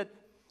verse, he said,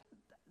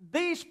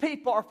 these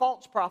people are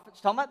false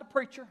prophets. Talking about the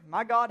preacher.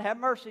 My God, have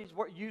mercy. He's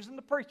using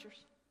the preachers.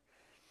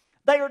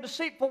 They are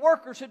deceitful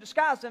workers who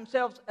disguise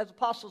themselves as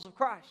apostles of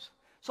Christ.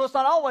 So it's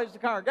not always the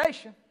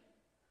congregation.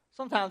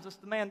 Sometimes it's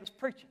the man that's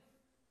preaching.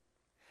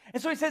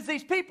 And so he says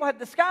these people have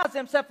disguised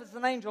themselves as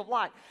an angel of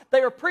light.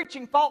 They are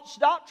preaching false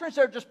doctrines.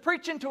 They're just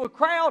preaching to a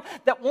crowd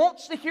that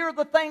wants to hear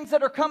the things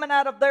that are coming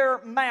out of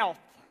their mouth.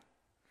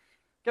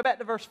 Go back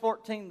to verse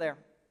 14 there.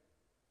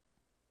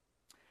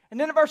 And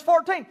then in verse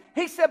 14,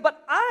 he said,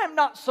 but I am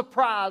not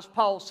surprised,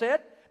 Paul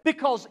said,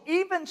 because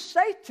even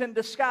Satan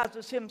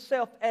disguises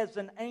himself as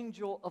an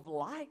angel of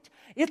light.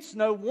 It's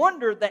no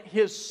wonder that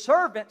his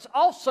servants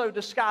also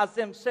disguise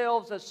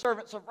themselves as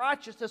servants of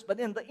righteousness, but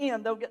in the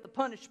end they'll get the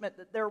punishment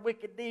that their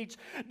wicked deeds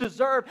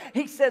deserve.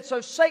 He said,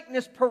 so Satan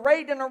is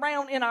parading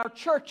around in our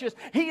churches.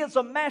 He is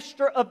a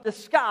master of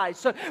disguise.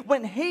 So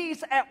when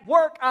he's at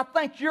work, I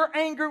think you're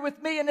angry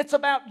with me, and it's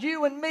about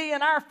you and me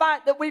and our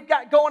fight that we've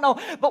got going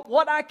on. But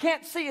what I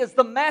can't see is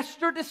the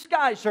master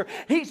disguiser.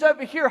 He's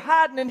over here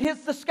hiding in his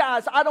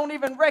disguise. I don't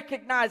even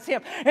recognize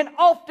him. And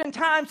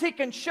oftentimes he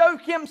can show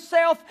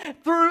himself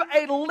through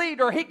a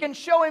leader. He can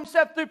show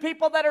himself through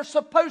people that are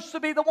supposed to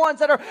be the ones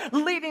that are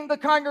leading the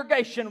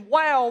congregation.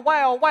 Wow,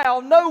 wow, wow.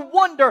 No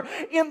wonder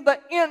in the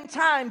end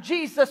time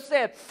Jesus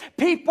said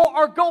people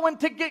are going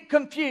to get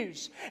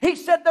confused. He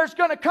said there's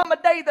going to come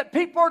a day that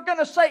people are going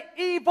to say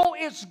evil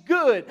is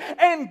good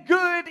and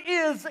good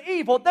is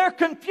evil. They're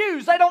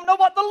confused. They don't know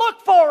what to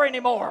look for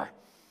anymore.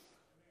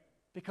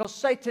 Because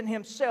Satan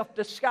himself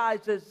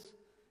disguises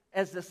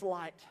as this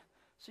light.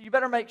 So you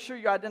better make sure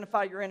you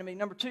identify your enemy.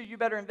 Number two, you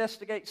better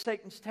investigate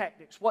Satan's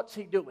tactics. What's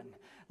he doing?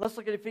 Let's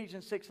look at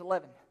Ephesians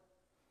 6:11.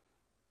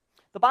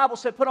 The Bible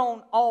said put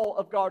on all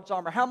of God's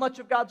armor. How much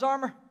of God's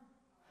armor?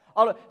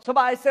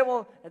 Somebody said,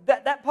 well,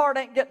 that part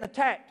ain't getting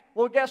attacked.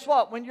 Well, guess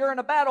what? When you're in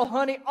a battle,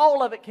 honey,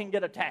 all of it can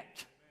get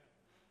attacked.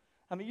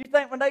 I mean, you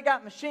think when they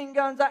got machine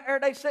guns out there,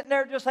 they sitting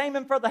there just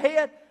aiming for the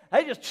head?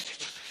 They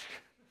just...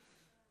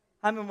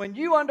 I mean, when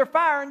you under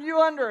fire and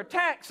you under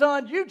attack,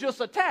 son, you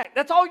just attack.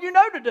 That's all you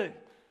know to do.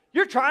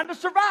 You're trying to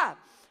survive.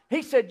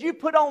 He said you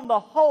put on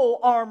the whole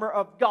armor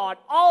of God,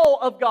 all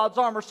of God's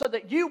armor, so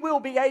that you will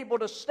be able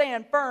to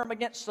stand firm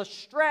against the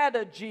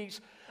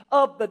strategies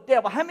of the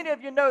devil. How many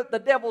of you know the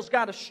devil's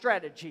got a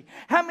strategy?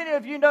 How many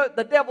of you know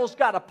the devil's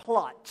got a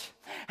plot?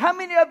 How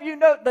many of you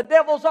know the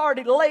devil's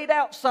already laid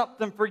out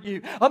something for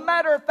you? A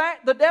matter of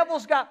fact, the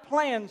devil's got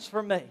plans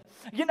for me.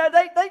 You know,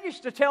 they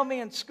used to tell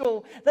me in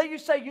school, they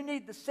used to say you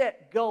need to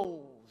set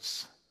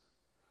goals.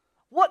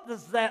 What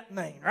does that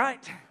mean,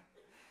 right?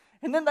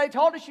 And then they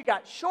told us you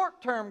got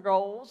short-term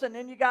goals and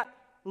then you got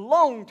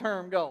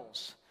long-term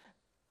goals.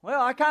 Well,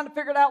 I kind of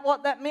figured out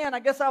what that meant. I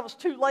guess I was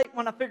too late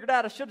when I figured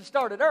out I should have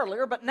started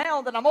earlier. But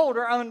now that I'm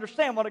older, I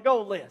understand what a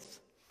goal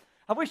is.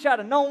 I wish I'd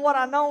have known what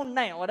I know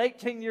now at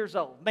 18 years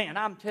old. Man,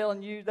 I'm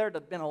telling you, there'd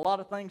have been a lot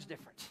of things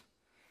different if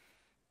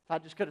I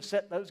just could have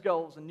set those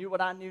goals and knew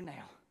what I knew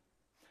now.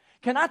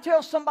 Can I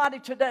tell somebody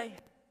today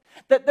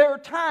that there are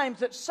times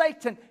that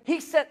Satan,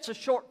 he sets a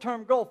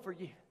short-term goal for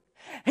you.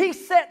 He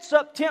sets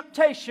up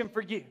temptation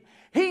for you.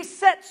 He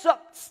sets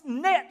up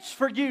nets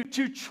for you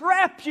to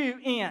trap you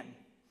in.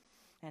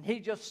 And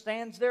he just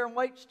stands there and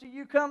waits till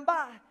you come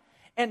by,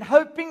 and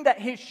hoping that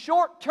his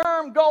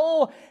short-term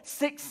goal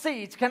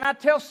succeeds. Can I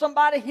tell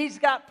somebody he's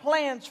got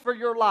plans for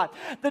your life?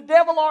 The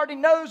devil already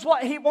knows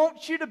what he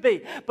wants you to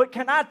be. But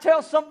can I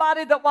tell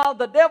somebody that while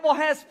the devil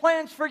has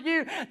plans for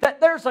you, that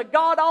there's a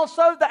God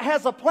also that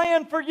has a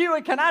plan for you?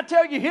 And can I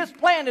tell you his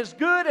plan is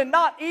good and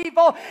not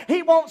evil?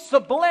 He wants to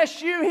bless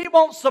you. He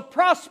wants to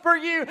prosper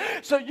you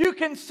so you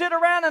can sit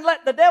around and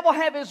let the devil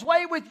have his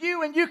way with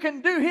you and you can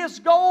do his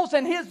goals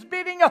and his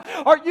bidding.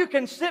 Or you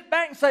can sit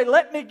back and say,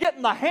 let me get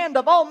in the hand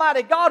of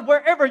Almighty God,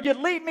 wherever you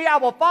lead me, I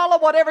will follow.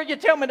 Whatever you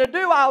tell me to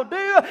do, I'll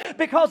do.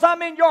 Because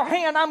I'm in your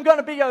hand, I'm going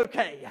to be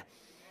okay.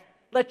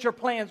 Let your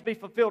plans be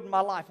fulfilled in my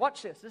life.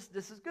 Watch this.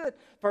 This is good.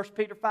 1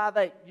 Peter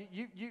 5:8.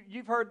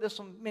 You've heard this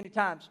one many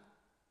times.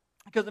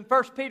 Because in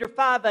 1 Peter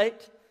 5:8,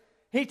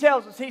 he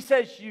tells us, he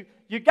says,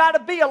 you got to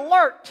be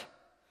alert.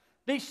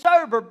 Be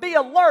sober. Be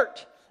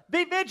alert.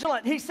 Be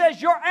vigilant. He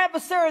says your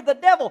adversary, the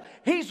devil,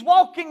 he's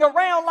walking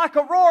around like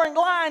a roaring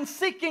lion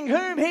seeking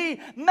whom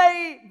he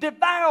may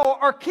devour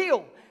or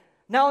kill.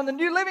 Now in the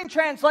New Living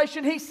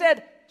Translation, he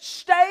said,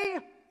 stay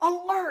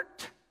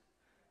alert.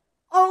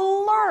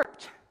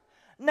 Alert.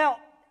 Now,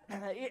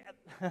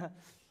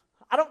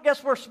 I don't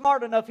guess we're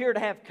smart enough here to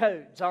have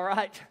codes, all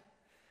right?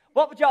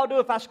 What would y'all do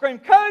if I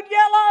screamed, code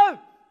yellow?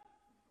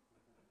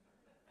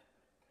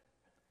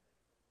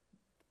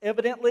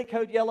 Evidently,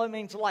 code yellow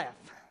means laugh.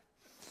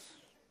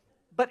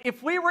 But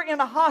if we were in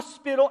a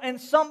hospital and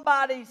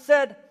somebody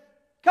said,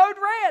 code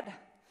red,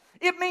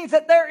 It means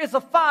that there is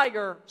a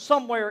fire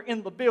somewhere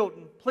in the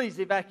building. Please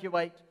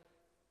evacuate,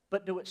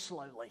 but do it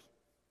slowly.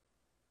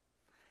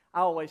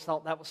 I always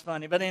thought that was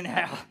funny, but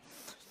anyhow.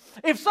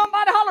 If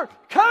somebody hollered,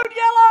 code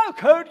yellow,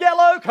 code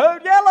yellow,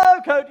 code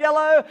yellow, code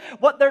yellow,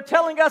 what they're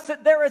telling us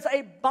that there is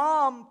a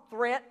bomb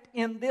threat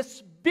in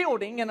this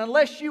building, and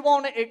unless you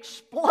want to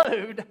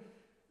explode,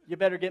 you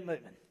better get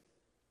moving.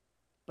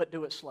 But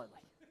do it slowly,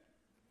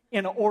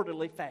 in an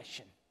orderly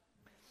fashion.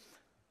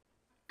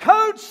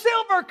 Code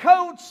silver,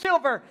 code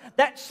silver.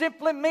 That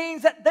simply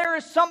means that there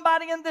is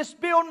somebody in this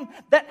building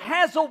that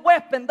has a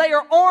weapon. They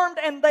are armed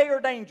and they are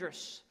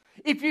dangerous.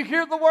 If you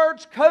hear the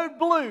words code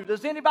blue,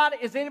 is anybody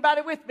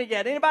with me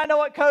yet? Anybody know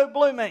what code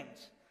blue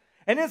means?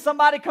 And then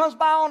somebody comes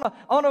by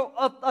on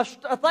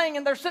a thing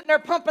and they're sitting there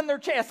pumping their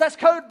chest. That's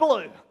code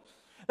blue.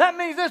 That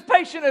means this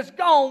patient is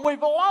gone.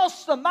 We've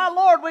lost them. My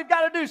Lord, we've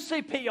got to do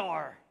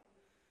CPR.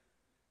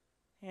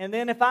 And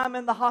then if I'm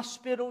in the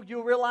hospital,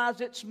 you'll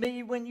realize it's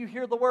me when you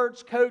hear the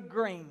words code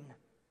green.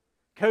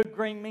 Code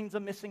green means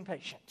a missing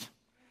patient.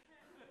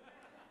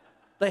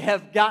 They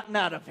have gotten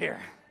out of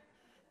here.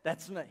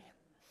 That's me.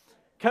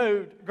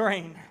 Code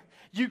green.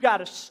 You got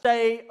to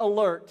stay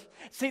alert.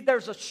 See,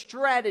 there's a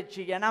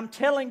strategy, and I'm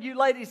telling you,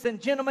 ladies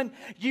and gentlemen,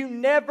 you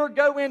never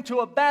go into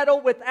a battle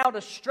without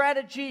a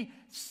strategy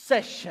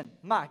session.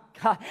 My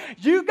God.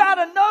 You got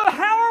to know,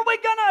 how are we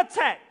going to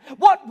attack?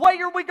 What way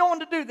are we going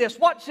to do this?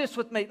 Watch this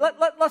with me.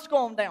 Let's go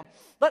on down.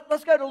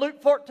 Let's go to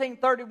Luke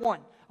 14:31.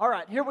 All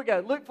right, here we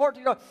go. Luke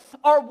 14.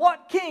 Or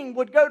what king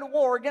would go to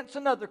war against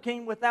another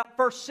king without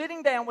first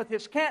sitting down with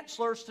his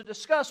counselors to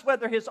discuss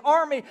whether his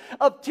army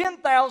of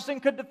 10,000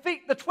 could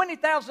defeat the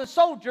 20,000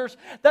 soldiers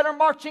that are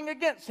marching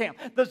against him?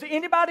 Does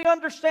anybody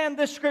understand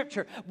this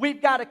scripture?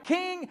 We've got a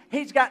king.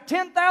 He's got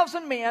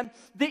 10,000 men.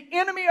 The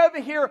enemy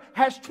over here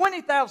has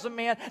 20,000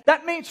 men.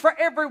 That means for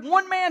every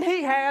one man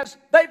he has,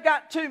 they've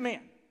got 2 men.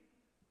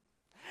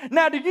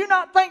 Now, do you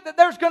not think that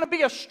there's going to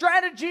be a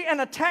strategy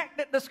and a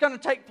tactic that's going to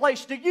take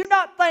place? Do you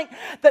not think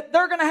that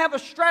they're going to have a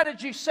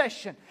strategy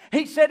session?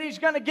 He said he's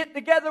going to get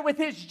together with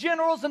his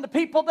generals and the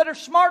people that are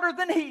smarter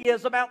than he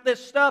is about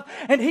this stuff,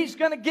 and he's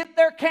going to get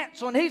their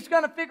counsel, and he's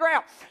going to figure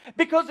out.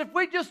 Because if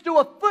we just do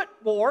a foot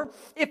war,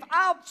 if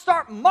I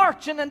start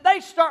marching and they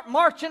start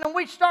marching and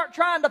we start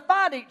trying to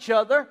fight each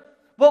other,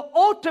 well,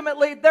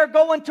 ultimately they're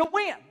going to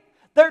win.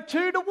 They're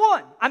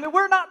 2-1. I mean,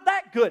 we're not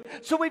that good.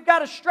 So we've got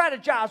to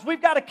strategize.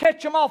 We've got to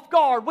catch them off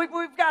guard. We've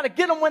got to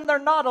get them when they're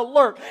not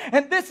alert.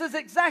 And this is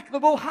exactly,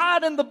 we'll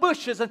hide in the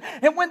bushes.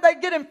 And when they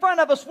get in front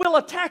of us, we'll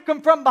attack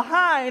them from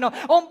behind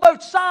on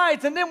both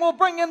sides. And then we'll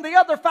bring in the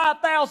other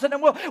 5,000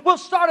 and we'll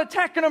start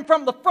attacking them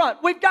from the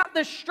front. We've got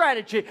this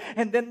strategy.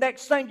 And then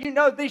next thing you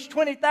know, these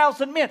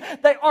 20,000 men,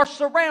 they are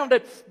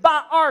surrounded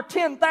by our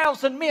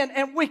 10,000 men.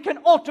 And we can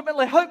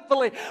ultimately,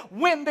 hopefully,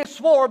 win this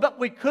war. But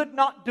we could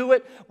not do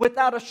it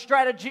without a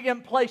strategy in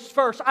place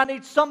first. I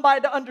need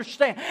somebody to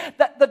understand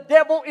that the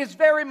devil is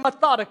very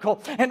methodical,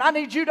 and I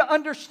need you to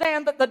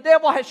understand that the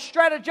devil has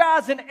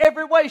strategized in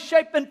every way,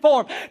 shape, and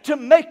form to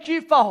make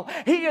you fall.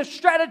 He is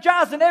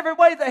strategizing every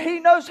way that he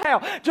knows how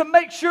to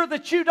make sure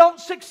that you don't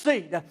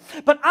succeed.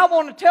 But I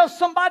want to tell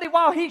somebody,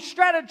 while he's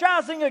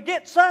strategizing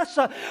against us,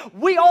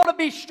 we ought to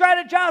be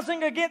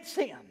strategizing against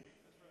him.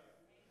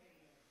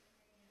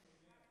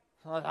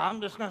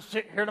 I'm just going to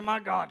sit here till my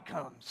God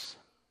comes,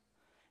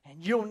 and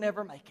you'll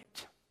never make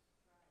it.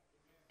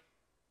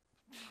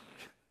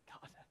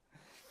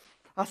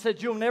 I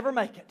said, you'll never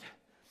make it.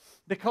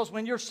 Because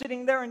when you're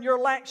sitting there in your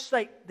lax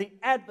state, the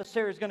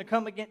adversary is going to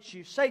come against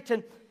you.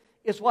 Satan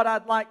is what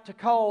I'd like to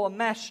call a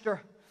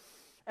master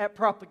at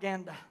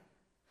propaganda.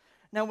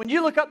 Now, when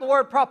you look up the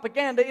word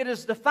propaganda, it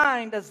is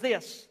defined as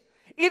this.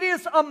 It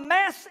is a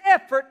mass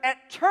effort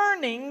at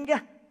turning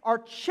or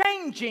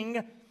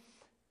changing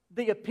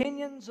the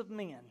opinions of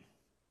men.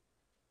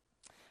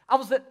 I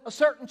was at a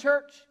certain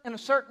church in a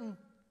certain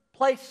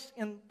place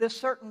in this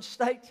certain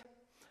state.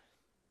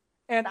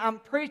 And I'm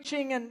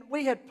preaching, and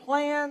we had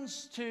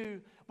plans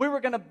we were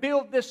going to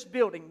build this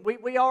building.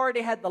 We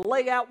already had the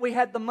layout, we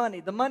had the money.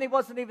 The money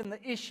wasn't even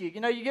the issue.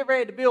 You know, you get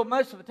ready to build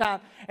most of the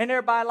time, and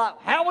everybody like,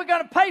 how are we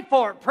going to pay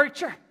for it,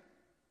 preacher?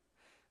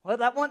 Well,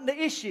 that wasn't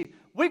the issue.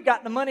 We've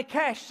got the money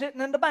cash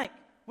sitting in the bank.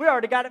 We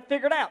already got it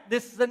figured out.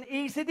 This is an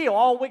easy deal.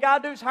 All we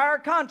got to do is hire a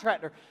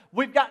contractor.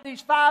 We've got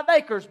these 5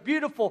 acres,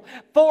 beautiful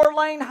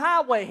 4-lane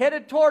highway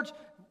headed towards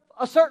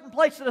a certain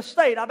place of the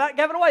state. I about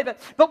gave it away,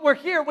 but we're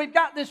here. We've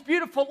got this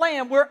beautiful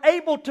land. We're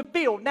able to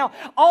build. Now,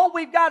 all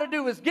we've got to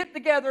do is get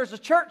together as a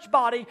church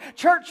body.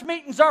 Church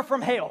meetings are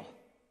from hell.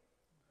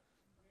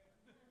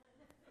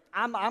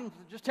 I'm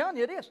just telling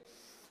you it is.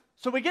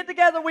 So we get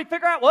together, we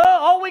figure out, well,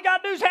 all we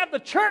got to do is have the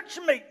church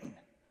meeting.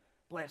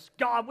 Bless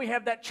God, we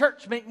have that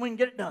church meeting, we can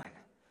get it done.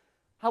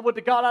 I would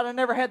to God I'd have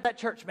never had that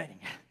church meeting.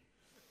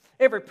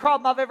 Every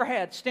problem I've ever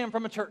had stemmed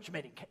from a church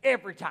meeting.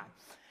 Every time.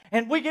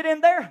 And we get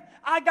in there,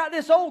 I got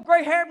this old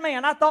gray-haired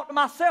man. I thought to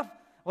myself,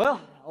 well,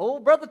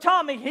 old brother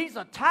Tommy, he's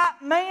a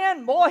tight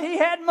man. Boy, he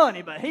had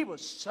money, but he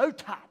was so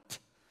tight.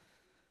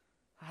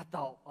 I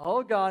thought,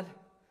 oh, God,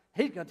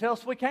 he's going to tell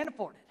us we can't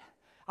afford it.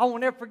 I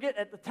won't ever forget,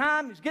 at the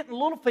time, he was getting a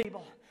little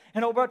feeble.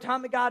 And old Brother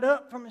Tommy got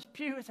up from his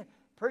pew and said,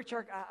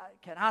 "Preacher,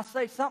 can I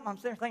say something?" I'm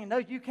sitting there thinking, "No,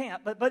 you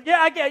can't." But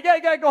yeah,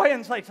 go ahead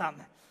and say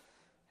something.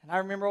 And I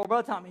remember old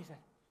Brother Tommy, he said,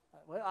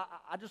 "Well,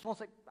 I just want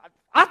to say,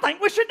 I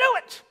think we should do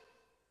it."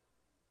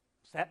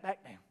 Sat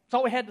back down. That's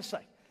all we had to say.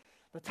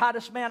 The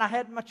tightest man I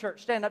had in my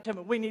church stand up to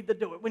me, "We need to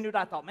do it. We knew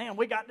that." I thought, man,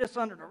 we got this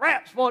under the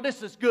wraps. Boy,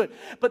 this is good.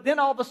 But then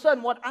all of a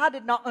sudden, what I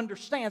did not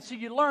understand, see,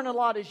 you learn a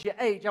lot as you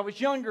age. I was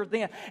younger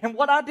then. And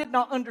what I did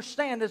not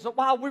understand is that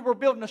while we were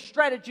building a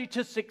strategy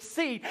to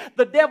succeed,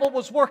 the devil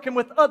was working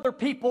with other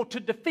people to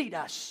defeat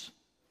us.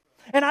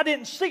 And I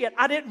didn't see it.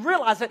 I didn't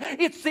realize it.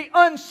 It's the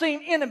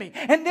unseen enemy.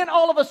 And then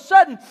all of a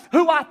sudden,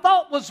 who I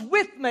thought was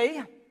with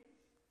me,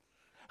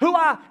 who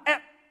I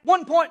at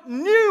one point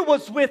knew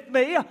was with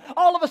me,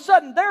 all of a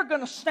sudden they're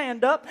going to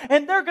stand up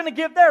and they're going to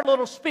give their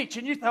little speech.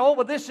 And you think, oh,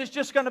 well, this is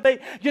just going to be,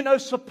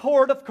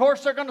 support. Of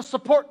course, they're going to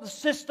support the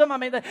system. I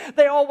mean,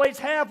 they always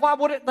have. Why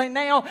wouldn't they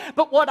now?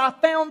 But what I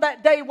found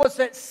that day was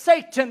that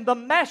Satan, the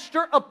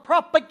master of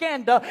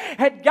propaganda,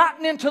 had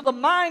gotten into the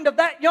mind of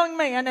that young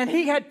man and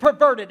he had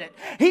perverted it.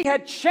 He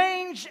had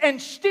changed and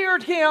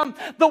steered him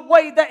the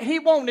way that he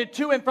wanted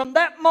to. And from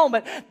that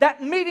moment,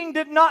 that meeting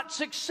did not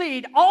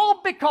succeed. All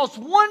because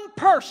one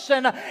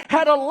person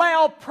had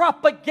allowed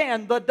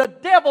propaganda, the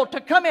devil,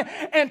 to come in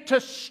and to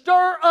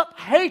stir up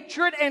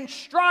hatred and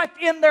strife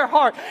in their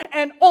heart.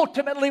 And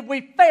ultimately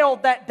we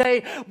failed that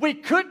day. We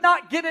could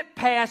not get it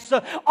passed,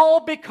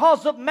 all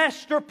because of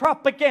master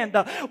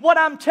propaganda. What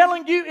I'm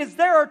telling you is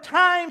there are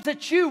times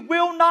that you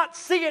will not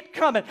see it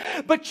coming,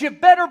 but you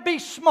better be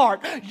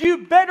smart. You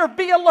better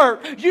be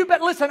alert.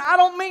 Listen, I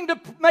don't mean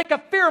to make a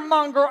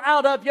fearmonger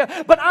out of you,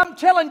 but I'm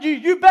telling you,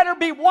 you better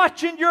be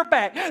watching your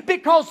back,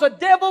 because the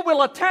devil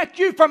will attack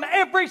you from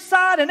every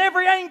side and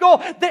every angle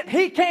that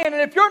he can.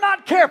 And if you're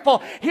not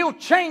careful, he'll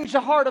change the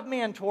heart of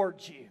men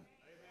towards you.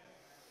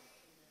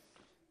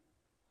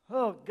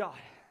 Oh, God.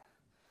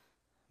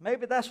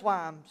 Maybe that's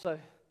why I'm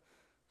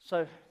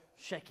so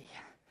shaky.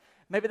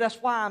 Maybe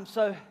that's why I'm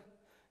so,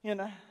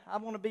 I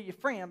want to be your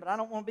friend, but I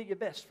don't want to be your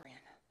best friend.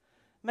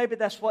 Maybe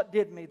that's what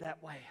did me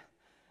that way.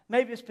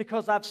 Maybe it's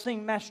because I've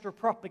seen master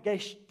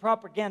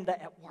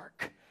propaganda at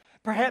work.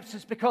 Perhaps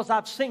it's because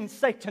I've seen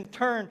Satan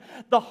turn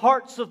the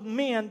hearts of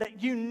men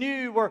that you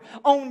knew were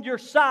on your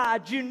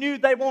side. You knew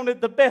they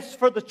wanted the best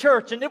for the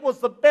church, and it was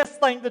the best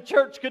thing the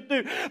church could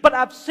do. But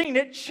I've seen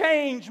it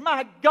change.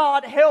 My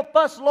God, help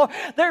us, Lord.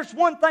 There's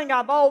one thing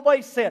I've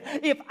always said.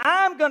 If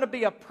I'm going to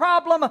be a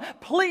problem,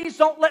 please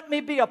don't let me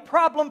be a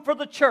problem for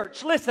the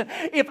church. Listen,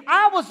 if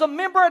I was a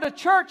member at a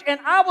church and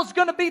I was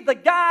going to be the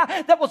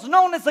guy that was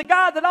known as the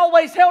guy that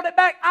always held it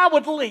back, I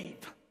would leave.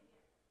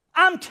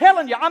 I'm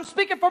telling you, I'm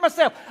speaking for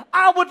myself.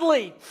 I would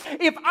leave.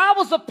 If I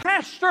was a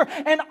pastor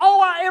and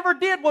all I ever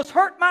did was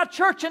hurt my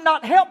church and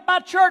not help my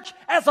church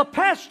as a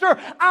pastor,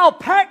 I'll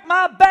pack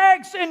my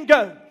bags and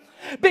go.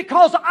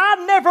 Because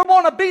I never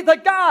want to be the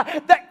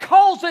guy that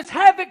causes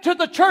havoc to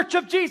the church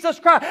of Jesus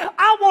Christ.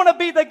 I want to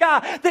be the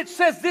guy that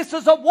says, this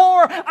is a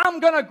war. I'm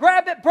going to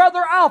grab it,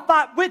 brother. I'll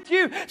fight with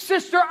you.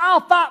 Sister,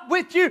 I'll fight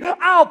with you.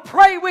 I'll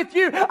pray with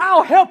you.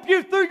 I'll help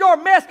you through your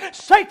mess.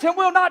 Satan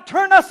will not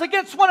turn us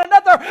against one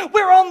another.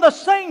 We're on the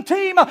same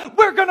team.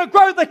 We're going to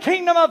grow the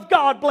kingdom of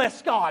God.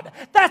 Bless God.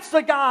 That's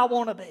the guy I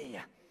want to be.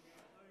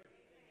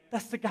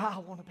 That's the guy I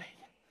want to be.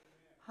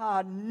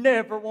 I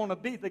never want to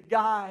be the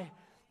guy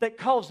that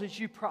causes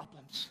you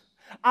problems.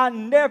 I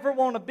never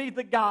want to be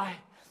the guy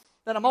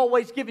that I'm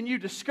always giving you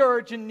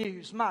discouraging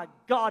news. My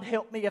God,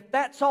 help me. If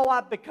that's all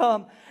I've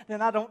become, then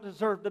I don't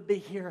deserve to be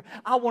here.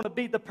 I want to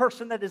be the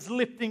person that is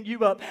lifting you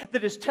up,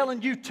 that is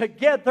telling you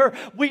together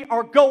we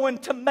are going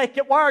to make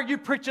it. Why are you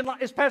preaching like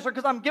this, Pastor?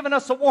 Because I'm giving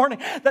us a warning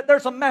that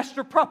there's a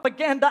master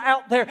propaganda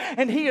out there,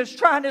 and he is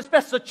trying his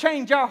best to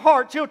change our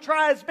hearts. He'll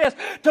try his best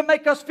to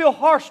make us feel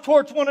harsh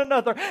towards one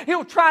another.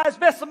 He'll try his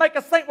best to make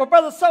us think, well,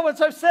 brother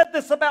so-and-so said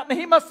this about me.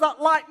 He must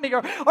not like me,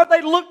 or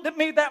they looked at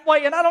me that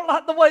way, and I don't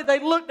like the way they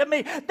looked at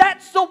me.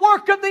 That's the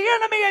work of the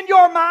enemy in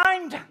your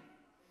mind. God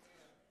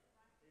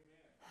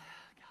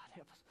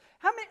help us.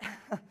 How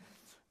many?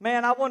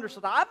 Man, I wonder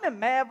sometimes. I've been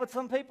mad with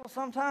some people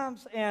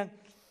sometimes, and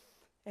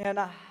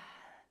I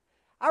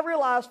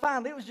realized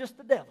finally it was just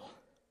the devil.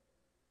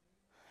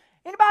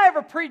 Anybody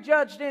ever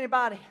prejudged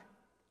anybody?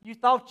 You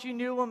thought you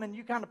knew them, and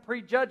you kind of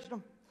prejudged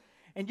them,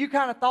 and you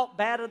kind of thought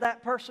bad of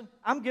that person.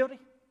 I'm guilty.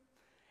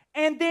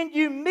 And then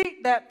you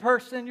meet that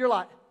person, and you're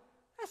like,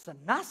 that's the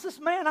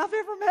nicest man I've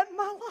ever met in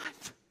my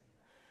life.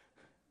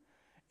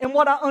 And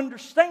what I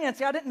understand,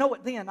 see, I didn't know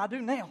it then, I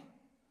do now.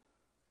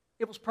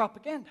 It was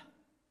propaganda.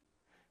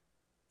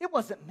 It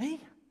wasn't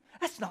me.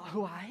 That's not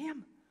who I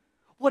am.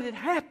 What had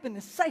happened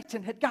is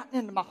Satan had gotten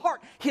into my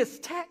heart, his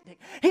tactic.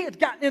 He had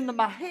gotten into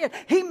my head.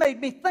 He made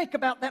me think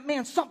about that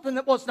man something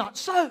that was not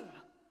so.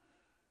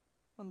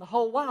 When the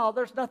whole while,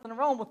 there's nothing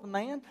wrong with the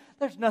man.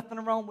 There's nothing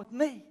wrong with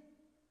me.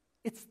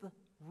 It's the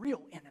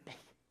real enemy.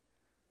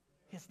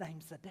 His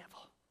name's the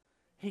devil.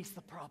 He's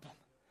the problem.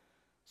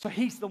 So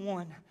He's the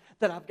one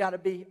that I've got to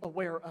be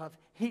aware of.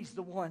 He's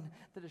the one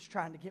that is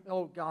trying to get me.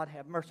 Oh, God,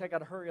 have mercy. I got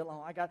to hurry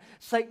along.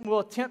 Satan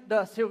will tempt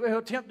us. He'll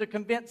attempt to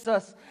convince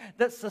us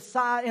that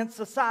in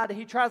society,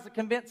 he tries to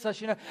convince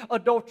us,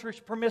 adultery is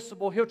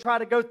permissible. He'll try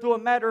to go through a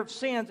matter of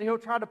sins. He'll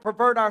try to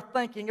pervert our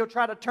thinking. He'll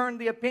try to turn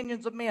the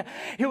opinions of men.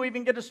 He'll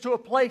even get us to a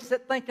place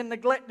that thinking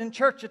neglecting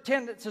church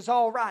attendance is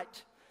all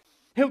right.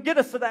 He'll get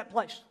us to that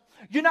place.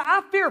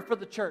 I fear for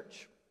the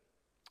church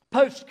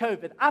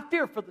post-COVID. I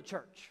fear for the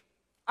church.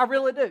 I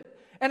really do.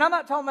 And I'm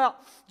not talking about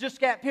just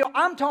Gap Hill.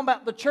 I'm talking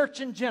about the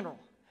church in general.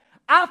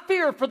 I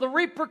fear for the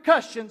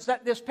repercussions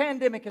that this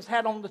pandemic has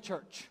had on the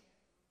church.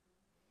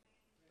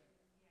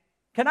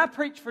 Can I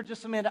preach for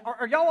just a minute?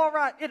 Are y'all all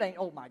right? It ain't,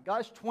 oh my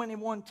gosh,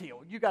 21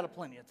 till. You got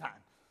plenty of time.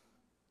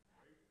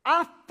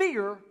 I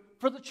fear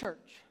for the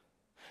church.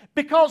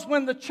 Because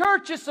when the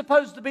church is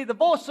supposed to be the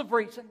voice of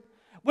reason,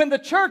 when the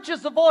church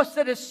is the voice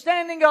that is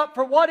standing up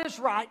for what is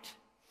right,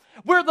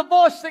 we're the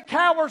voice that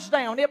cowers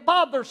down. It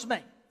bothers me.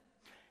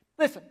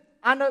 Listen,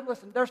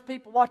 there's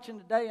people watching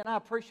today, and I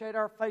appreciate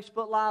our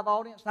Facebook Live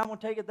audience. And I'm going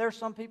to tell you, there's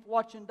some people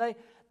watching today,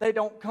 they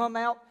don't come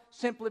out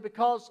simply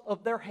because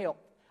of their health.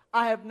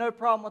 I have no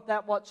problem with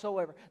that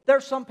whatsoever.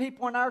 There's some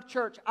people in our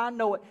church, I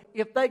know it.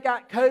 If they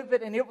got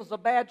COVID and it was a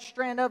bad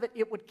strand of it,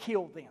 it would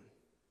kill them.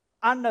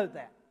 I know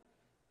that.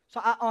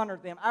 So I honor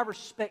them. I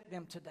respect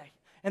them today.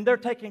 And they're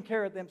taking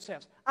care of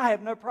themselves. I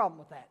have no problem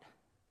with that.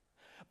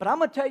 But I'm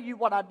going to tell you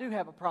what I do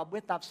have a problem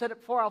with. I've said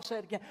it before, I'll say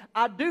it again.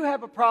 I do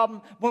have a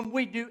problem when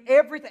we do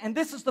everything. And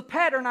this is the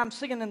pattern I'm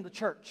seeing in the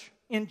church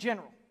in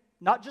general.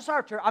 Not just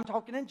our church, I'm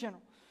talking in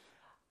general.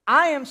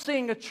 I am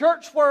seeing a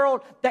church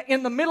world that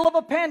in the middle of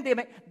a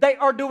pandemic, they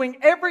are doing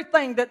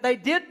everything that they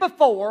did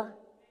before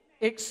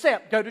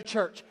except go to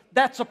church.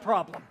 That's a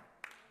problem.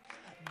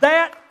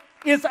 That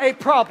is a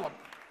problem.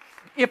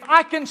 If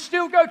I can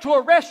still go to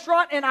a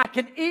restaurant and I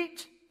can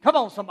eat, come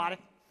on somebody.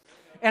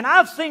 And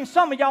I've seen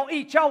some of y'all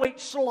eat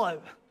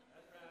slow.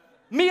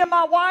 Me and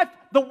my wife,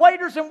 the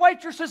waiters and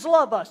waitresses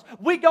love us.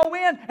 We go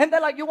in and they're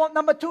like, you want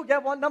number 2? Yeah,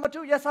 want number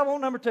 2? Yes, I want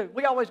number 2.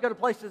 We always go to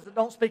places that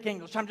don't speak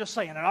English. I'm just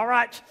saying it, all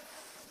right?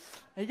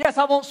 And yes,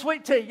 I want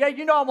sweet tea. Yeah,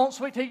 I want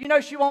sweet tea.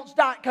 She wants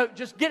Diet Coke.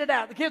 Just get it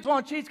out. The kids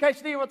want cheesecake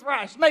quesadilla with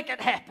rice. Make it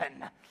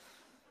happen.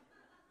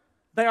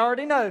 They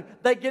already know.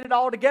 They get it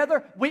all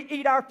together. We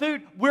eat our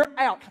food. We're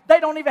out.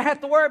 They don't even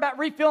have to worry about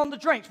refilling the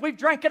drinks. We've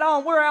drank it all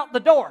and we're out the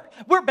door.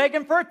 We're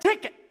begging for a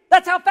ticket.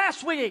 That's how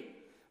fast we eat.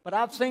 But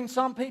I've seen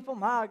some people,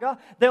 my God,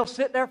 they'll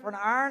sit there for an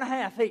hour and a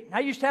half eating.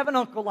 I used to have an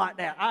uncle like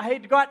that. I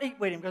hated to go out and eat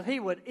with him because he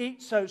would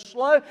eat so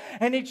slow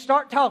and he'd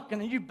start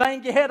talking and you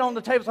bang your head on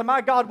the table and say,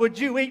 my God, would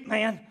you eat,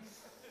 man?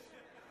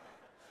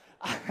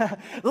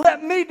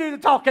 Let me do the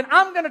talking.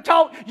 I'm going to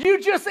talk.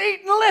 You just eat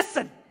and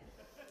listen.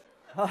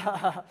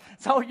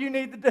 That's all you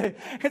need to do.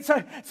 And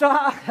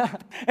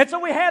so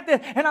we have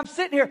this, and I'm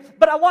sitting here,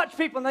 but I watch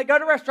people, and they go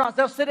to restaurants,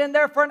 they'll sit in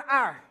there for an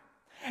hour.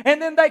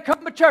 And then they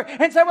come to church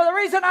and say, well, the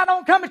reason I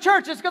don't come to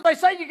church is because they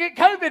say you get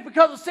COVID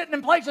because of sitting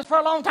in places for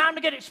a long time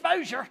to get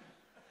exposure.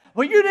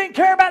 Well, you didn't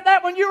care about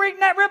that when you were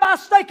eating that ribeye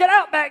steak at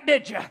Outback,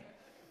 did you?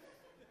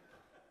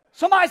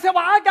 Somebody said,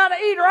 well, I got to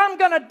eat or I'm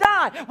going to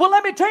die. Well,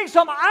 let me tell you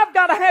something. I've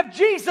got to have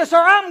Jesus or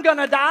I'm going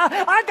to die.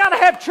 I've got to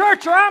have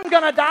church or I'm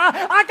going to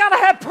die. I've got to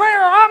have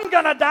prayer or I'm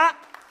going to die.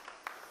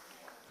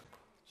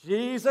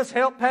 Jesus,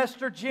 help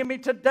Pastor Jimmy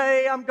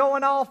today. I'm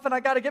going off and I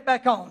got to get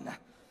back on.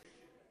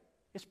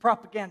 It's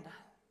propaganda.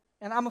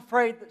 And I'm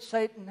afraid that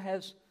Satan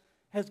has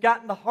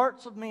gotten the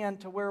hearts of men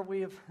to where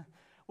we've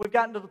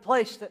gotten to the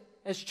place that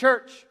as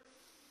church,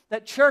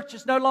 that church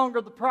is no longer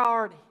the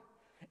priority.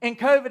 And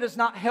COVID has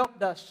not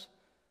helped us.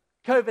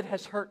 COVID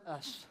has hurt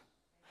us.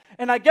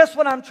 And I guess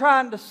what I'm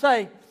trying to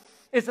say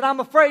is that I'm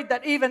afraid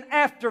that even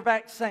after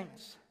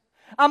vaccines,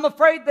 I'm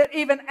afraid that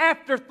even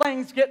after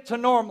things get to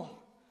normal,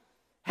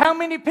 how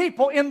many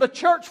people in the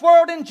church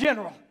world in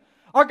general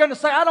are going to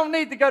say, I don't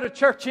need to go to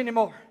church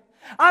anymore.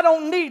 I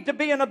don't need to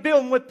be in a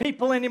building with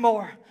people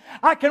anymore.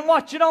 I can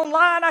watch it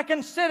online. I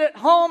can sit at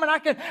home and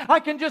I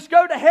can just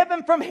go to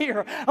heaven from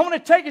here. I want to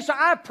tell you, so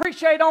I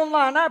appreciate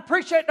online. I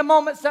appreciate the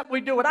moments that we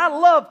do it. I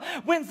love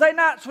Wednesday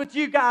nights with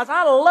you guys.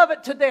 I love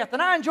it to death.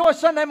 And I enjoy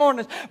Sunday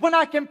mornings when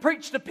I can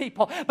preach to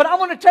people. But I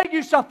want to tell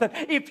you something.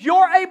 If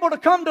you're able to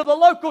come to the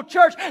local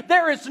church,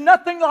 there is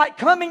nothing like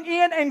coming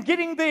in and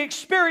getting the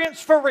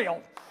experience for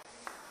real.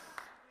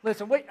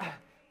 Listen,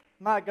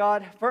 my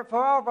God, for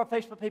all of our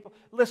Facebook people,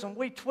 listen,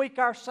 we tweak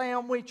our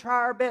sound. We try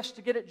our best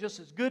to get it just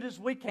as good as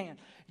we can.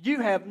 You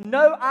have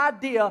no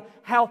idea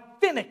how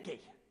finicky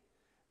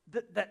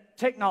that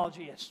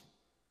technology is.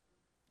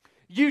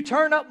 You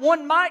turn up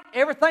one mic,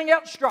 everything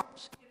else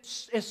drops.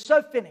 It's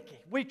so finicky.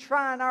 We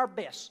trying our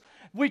best.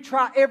 We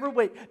try every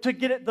week to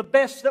get it the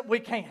best that we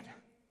can.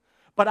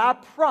 But I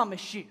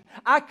promise you,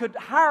 I could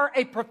hire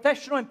a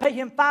professional and pay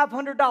him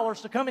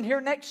 $500 to come in here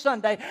next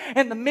Sunday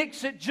and to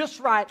mix it just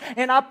right.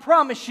 And I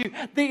promise you,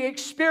 the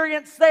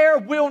experience there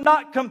will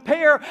not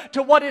compare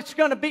to what it's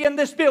going to be in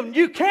this building.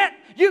 You can't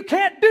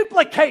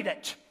duplicate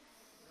it.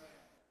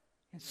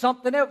 And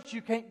something else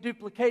you can't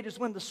duplicate is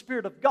when the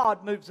Spirit of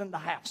God moves in the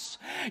house.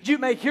 You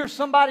may hear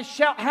somebody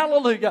shout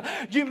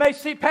hallelujah. You may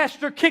see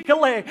Pastor kick a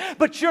leg,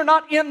 but you're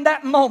not in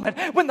that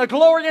moment. When the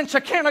glory and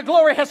Shekinah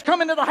glory has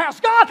come into the house,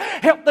 God,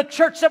 help the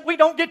church that we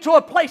don't get to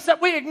a place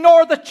that we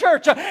ignore the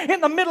church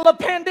in the middle of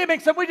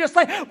pandemics and we just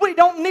say, we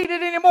don't need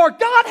it anymore.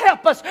 God,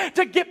 help us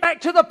to get back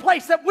to the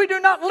place that we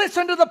do not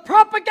listen to the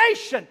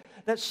propagation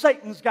that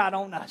Satan's got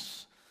on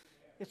us.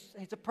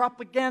 He's a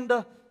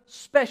propaganda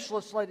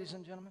specialist, ladies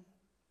and gentlemen.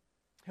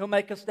 He'll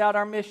make us doubt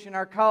our mission,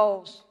 our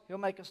cause. He'll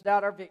make us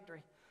doubt our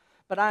victory.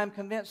 But I am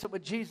convinced that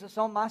with Jesus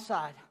on my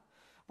side,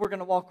 we're going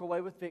to walk away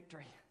with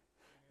victory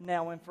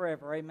now and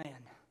forever. Amen.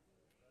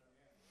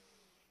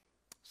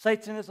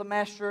 Satan is a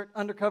master at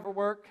undercover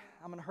work.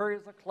 I'm going to hurry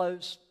as I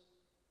close.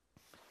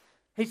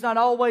 He's not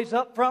always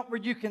up front where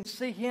you can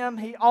see him.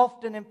 He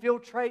often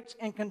infiltrates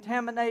and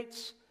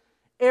contaminates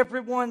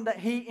everyone that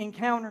he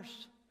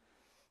encounters.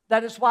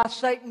 That is why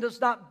Satan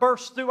does not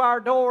burst through our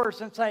doors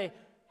and say,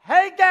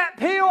 "Hey, Gap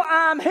Hill,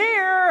 I'm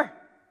here."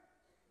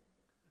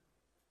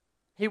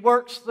 He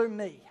works through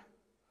me.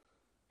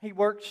 He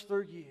works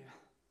through you.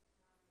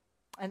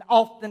 And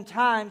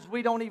oftentimes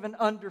we don't even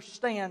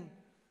understand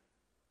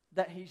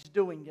that he's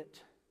doing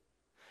it.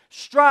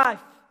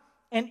 Strife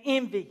and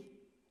envy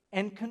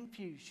and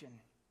confusion.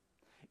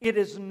 It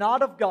is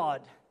not of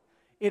God.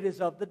 It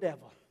is of the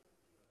devil.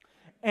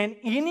 And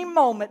any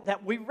moment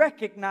that we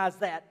recognize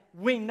that,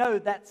 we know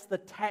that's the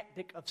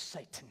tactic of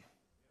Satan.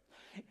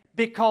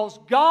 Because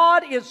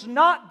God is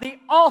not the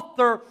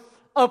author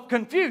of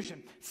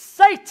confusion.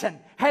 Satan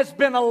has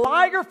been a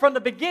liar from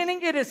the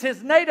beginning. It is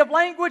his native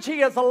language.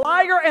 He is a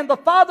liar and the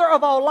father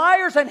of all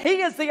liars, and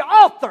he is the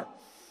author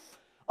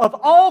of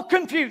all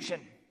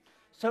confusion.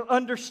 So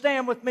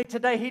understand with me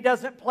today, he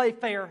doesn't play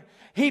fair.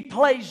 He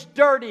plays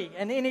dirty,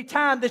 and any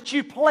time that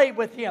you play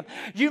with him,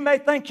 you may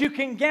think you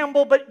can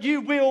gamble, but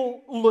you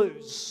will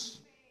lose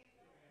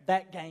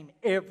that game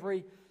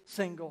every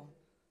single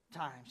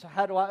time. So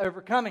how do I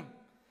overcome him?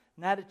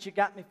 Now that you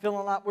got me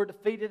feeling like we're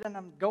defeated and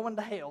I'm going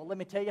to hell, let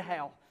me tell you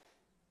how.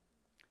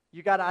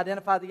 You got to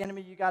identify the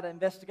enemy. You got to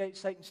investigate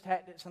Satan's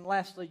tactics. And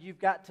lastly, you've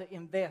got to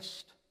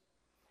invest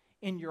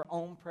in your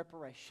own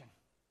preparation.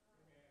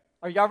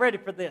 Are y'all ready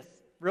for this?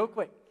 Real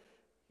quick.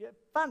 Yeah,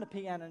 find the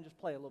piano and just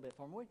play a little bit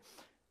for me.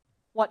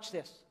 Watch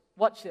this.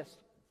 Watch this.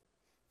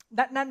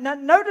 Now,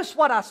 notice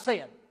what I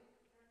said.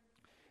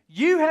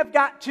 You have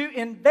got to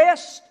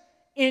invest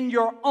in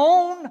your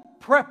own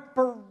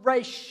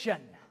preparation.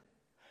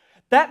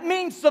 That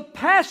means the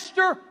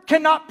pastor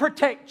cannot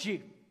protect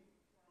you.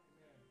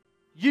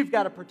 You've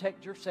got to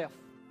protect yourself.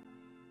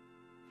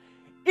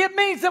 It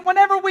means that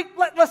whenever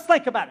let's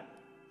think about it.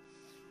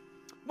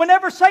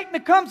 Whenever Satan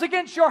comes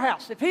against your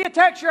house, if he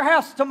attacks your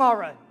house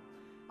tomorrow,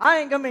 I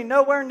ain't going to be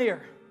nowhere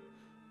near.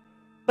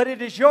 But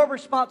it is your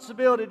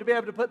responsibility to be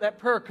able to put that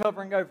prayer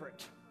covering over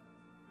it.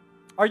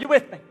 Are you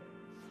with me?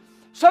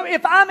 So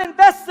if I'm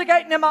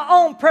investigating in my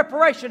own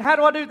preparation, how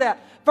do I do that?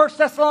 1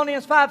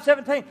 Thessalonians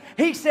 5:17.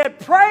 He said,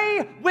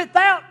 pray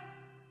without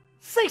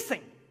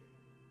ceasing.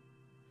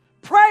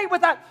 Pray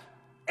without.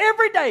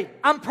 Every day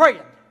I'm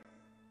praying.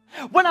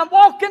 When I'm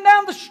walking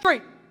down the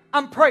street,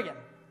 I'm praying.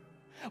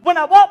 When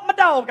I walk my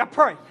dog, I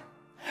pray.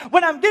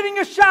 When I'm getting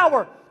a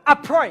shower, I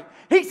pray.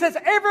 He says,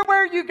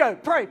 everywhere you go,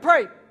 pray,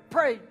 pray,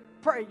 pray,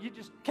 pray. You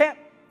just can't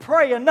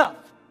pray enough.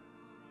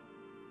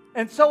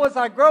 And so as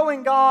I grow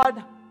in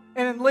God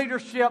and in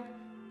leadership,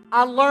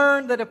 I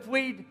learned that if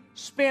we'd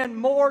spend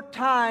more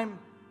time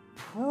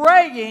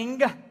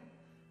praying,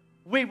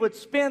 we would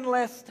spend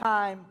less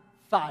time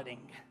fighting.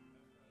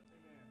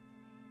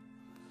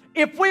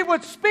 If we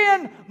would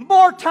spend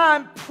more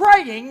time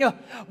praying,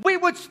 we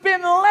would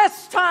spend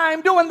less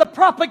time doing the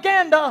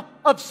propaganda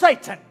of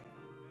Satan.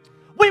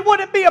 We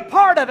wouldn't be a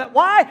part of it.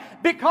 Why?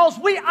 Because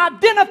we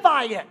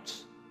identify it.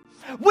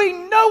 We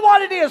know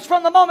what it is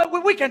from the moment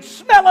we can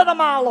smell it a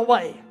mile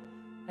away.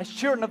 As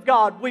children of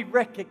God, we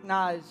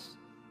recognize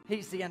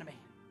he's the enemy.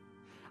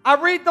 I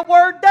read the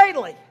Word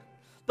daily.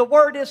 The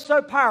Word is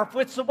so powerful.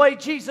 It's the way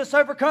Jesus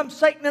overcomes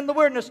Satan in the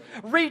wilderness.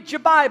 Read your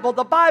Bible.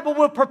 The Bible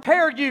will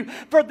prepare you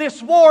for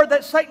this war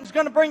that Satan's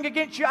going to bring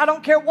against you. I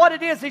don't care what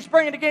it is he's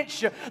bringing against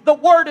you. The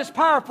Word is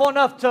powerful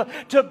enough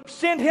to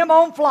send him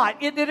on flight.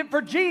 It did it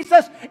for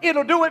Jesus.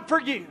 It'll do it for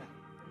you.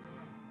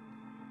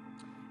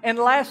 And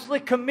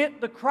lastly,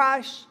 commit to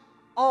Christ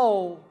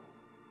all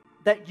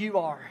that you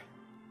are.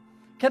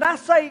 Can I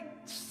say,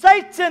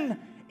 Satan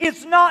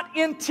is not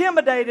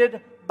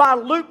intimidated by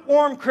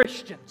lukewarm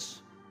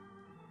Christians.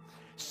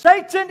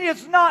 Satan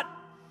is not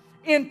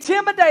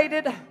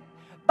intimidated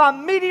by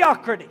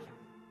mediocrity.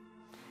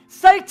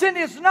 Satan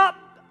is not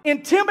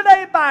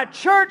intimidated by a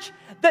church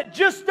that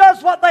just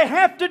does what they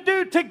have to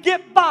do to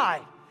get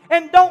by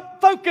and don't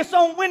focus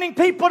on winning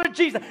people to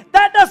Jesus.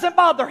 That doesn't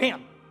bother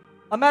him.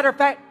 A matter of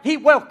fact, he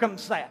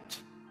welcomes that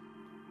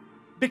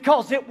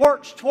because it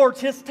works towards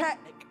his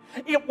tactic.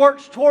 It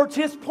works towards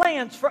his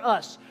plans for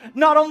us.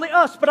 Not only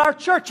us, but our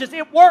churches.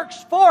 It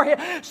works for him.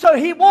 So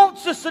he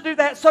wants us to do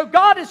that. So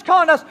God is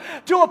calling us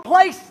to a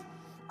place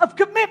of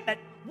commitment.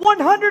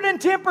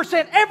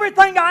 110%.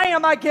 Everything I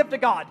am, I give to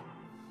God.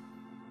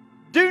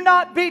 Do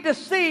not be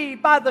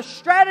deceived by the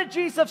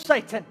strategies of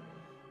Satan.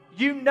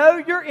 You know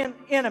your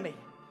enemy.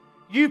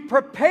 You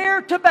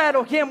prepare to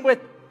battle him with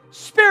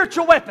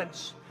spiritual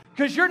weapons,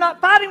 because you're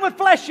not fighting with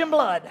flesh and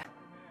blood.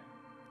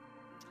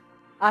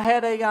 I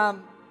had a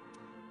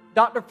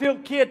Dr. Phil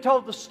Kidd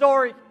told the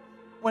story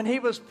when he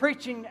was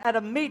preaching at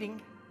a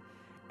meeting,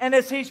 and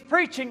as he's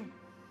preaching,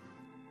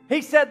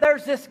 he said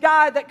there's this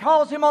guy that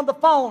calls him on the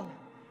phone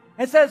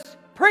and says,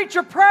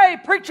 "Preacher, pray,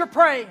 preacher,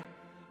 pray."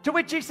 To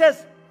which he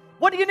says,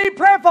 "What do you need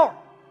prayer for?"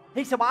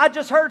 He said, "Well, I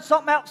just heard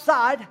something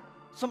outside,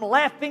 some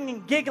laughing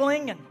and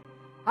giggling, and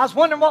I was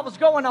wondering what was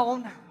going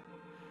on.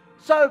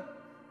 So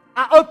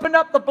I opened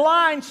up the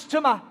blinds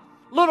to my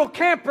little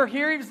camper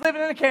here." He was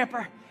living in a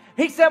camper.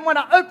 He said, "When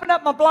I opened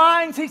up my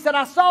blinds," he said,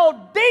 "I saw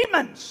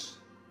demons."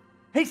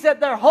 He said,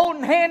 "They're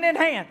holding hand in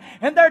hand,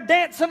 and they're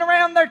dancing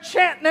around, they're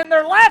chanting, and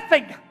they're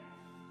laughing."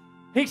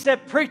 He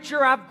said,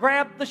 "Preacher, I've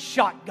grabbed the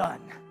shotgun."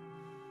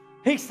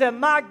 He said,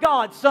 "My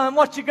God, son,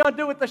 what you going to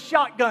do with the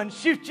shotgun?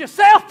 Shoot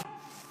yourself?"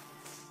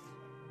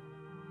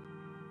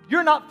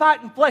 You're not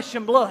fighting flesh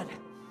and blood.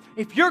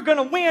 If you're going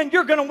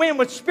to win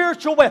with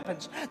spiritual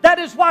weapons. That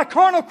is why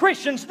carnal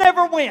Christians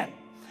never win,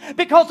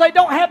 because they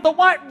don't have the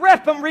right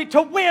weaponry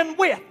to win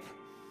with.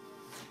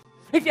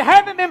 If you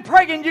haven't been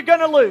praying, you're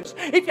going to lose.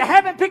 If you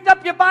haven't picked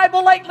up your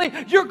Bible lately,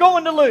 you're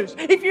going to lose.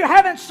 If you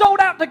haven't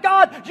sold out to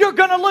God, you're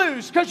going to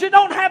lose, because you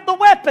don't have the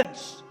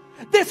weapons.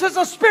 This is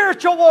a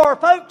spiritual war,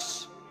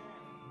 folks.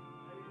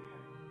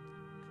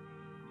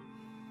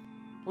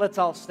 Let's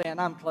all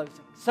stand. I'm closing.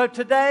 So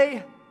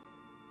today,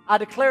 I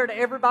declare to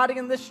everybody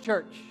in this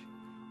church,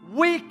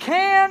 we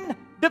can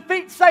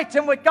defeat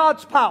Satan with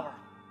God's power.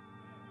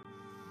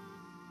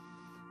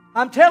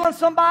 I'm telling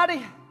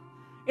somebody,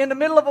 in the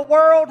middle of a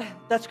world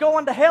that's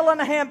going to hell in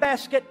a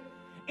handbasket,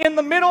 in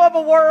the middle of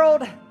a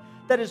world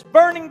that is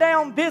burning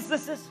down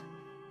businesses,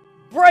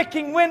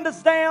 breaking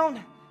windows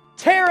down,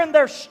 tearing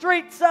their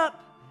streets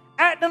up,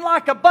 acting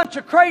like a bunch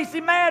of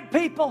crazy mad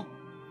people,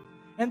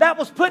 and that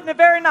was putting it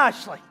very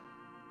nicely.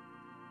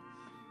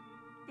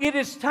 It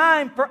is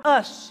time for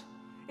us.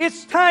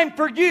 It's time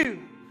for you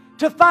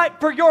to fight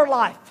for your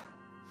life.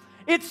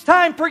 It's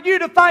time for you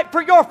to fight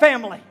for your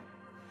family.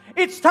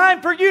 It's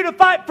time for you to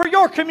fight for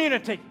your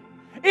community.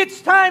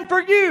 It's time for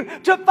you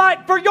to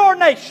fight for your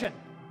nation.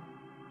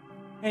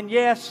 And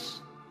yes,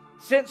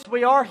 since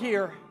we are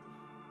here,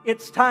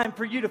 it's time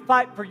for you to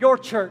fight for your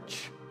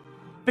church.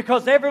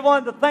 Because every one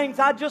of the things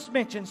I just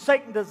mentioned,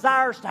 Satan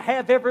desires to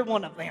have every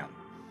one of them.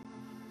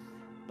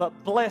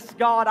 But bless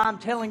God, I'm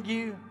telling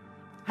you,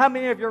 how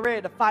many of you are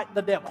ready to fight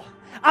the devil?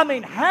 I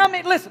mean, how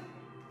many? Listen,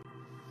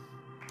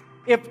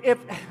 if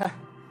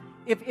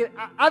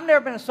I've never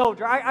been a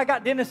soldier. I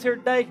got Dennis here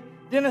today.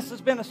 Dennis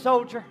has been a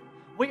soldier.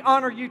 We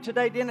honor you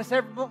today, Dennis.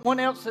 Everyone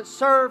else that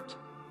served.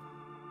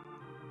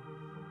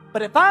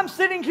 But if I'm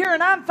sitting here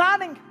and I'm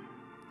fighting,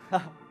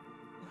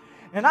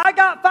 and I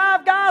got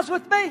 5 guys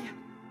with me,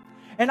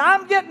 and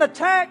I'm getting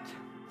attacked,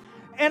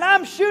 and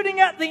I'm shooting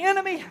at the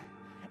enemy,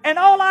 and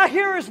all I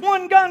hear is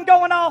one gun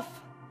going off,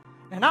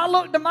 and I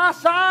look to my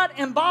side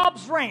and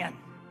Bob's ran.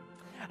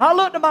 I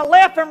look to my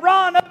left and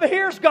Ron over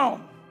here's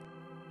gone.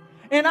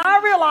 And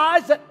I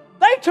realize that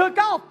they took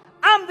off.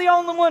 I'm the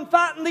only one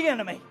fighting the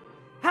enemy.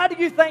 How do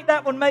you think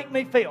that would make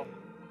me feel?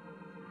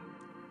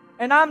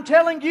 And I'm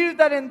telling you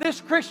that in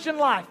this Christian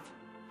life,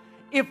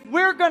 if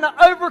we're going to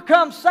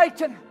overcome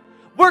Satan,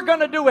 we're going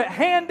to do it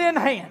hand in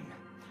hand.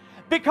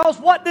 Because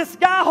what this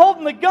guy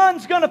holding the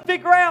gun's going to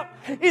figure out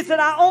is that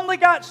I only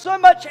got so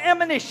much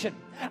ammunition.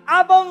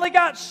 I've only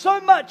got so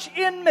much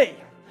in me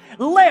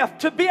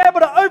left to be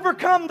able to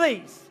overcome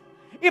these.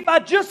 If I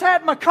just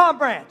had my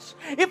comrades,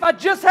 if I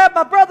just had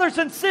my brothers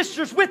and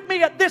sisters with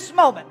me at this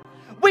moment,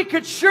 we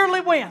could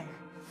surely win.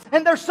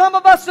 And there's some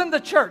of us in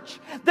the church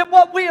that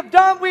what we have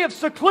done, we have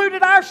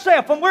secluded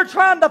ourselves and we're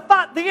trying to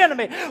fight the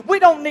enemy. We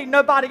don't need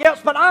nobody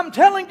else, but I'm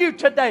telling you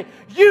today,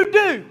 you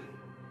do.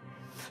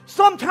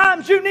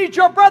 Sometimes you need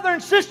your brother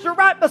and sister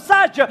right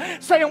beside you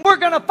saying, we're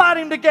going to fight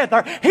him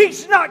together.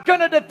 He's not going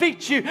to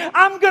defeat you.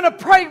 I'm going to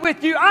pray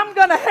with you. I'm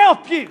going to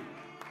help you.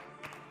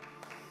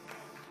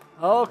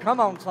 Oh, come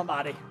on,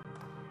 somebody.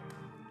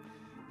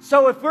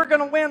 So if we're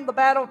going to win the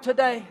battle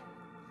today,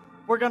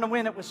 we're going to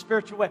win it with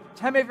spiritual weapons.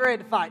 How many of you are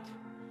ready to fight?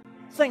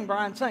 Sing,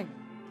 Brian, sing.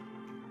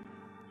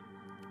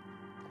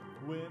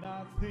 When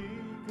I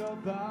think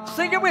about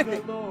Sing it with me.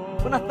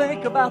 Lord, When I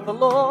think about the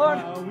Lord,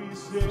 how He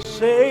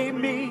save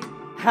me,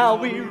 how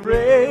He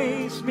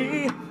raised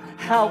me,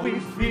 how He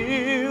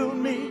filled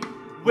me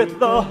with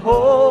the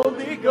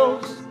Holy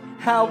Ghost,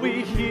 how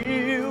He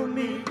healed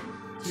me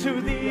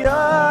to the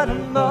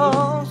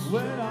uttermost.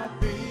 When I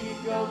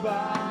think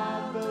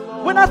about the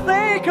Lord, When I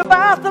think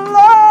about the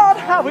Lord,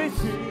 how He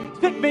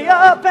picked me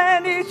up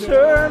and He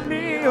turned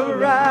me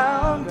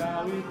around.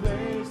 how He He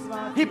placed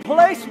my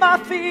placed my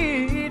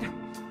feet.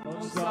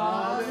 on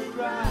solid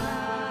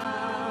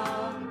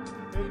ground,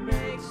 it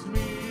makes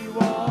me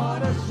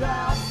want to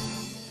shout,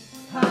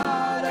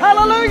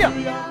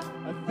 Hallelujah.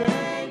 I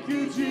thank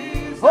you,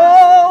 Jesus.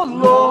 Oh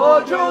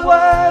Lord, you're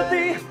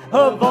worthy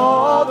of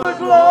all the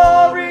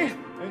glory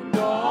and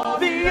all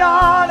the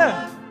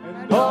honor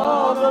and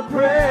all the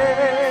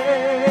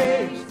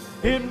praise.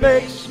 It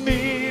makes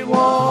me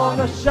want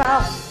to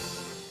shout,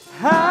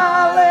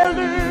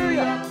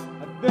 hallelujah.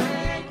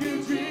 Thank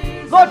you,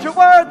 Jesus. Lord, you're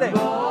worthy.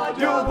 Lord,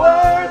 You're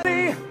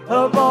worthy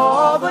of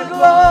all the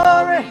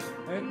glory.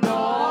 and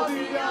all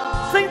the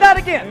honor. Sing that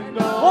again. And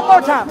all One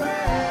more the time. praise.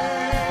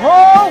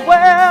 Oh,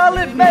 well,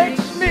 it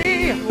makes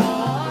me.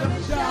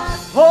 Wanna shout,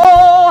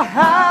 Oh,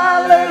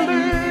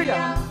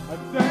 hallelujah.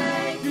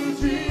 thank you,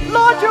 Jesus.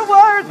 Lord, you're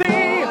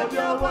worthy. Lord,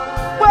 you're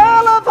worthy.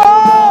 Well, of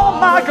all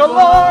my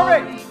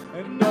glory.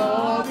 And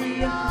all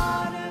the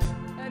honor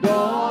and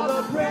all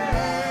the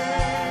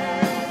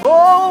praise.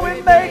 Oh,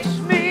 it makes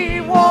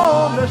me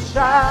want to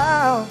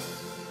shout.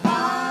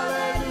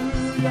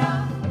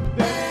 Hallelujah.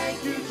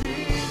 Thank you,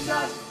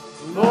 Jesus.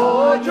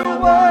 Lord, you're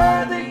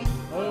worthy.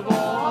 Of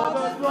all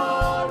the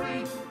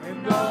glory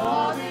and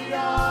all the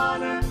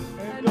honor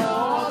and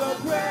all the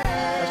praise.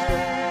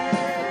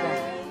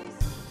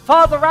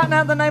 Father, right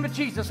now in the name of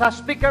Jesus, I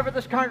speak over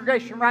this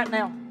congregation right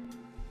now.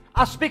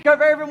 I speak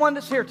over everyone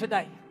that's here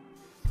today.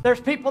 There's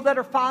people that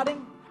are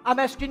fighting. I'm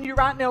asking you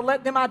right now,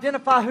 let them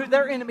identify who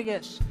their enemy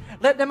is.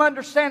 Let them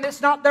understand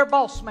it's not their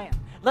boss man.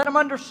 Let them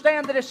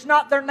understand that it's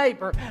not their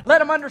neighbor. Let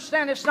them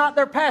understand it's not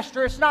their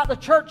pastor. It's not the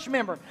church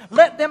member.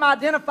 Let them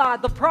identify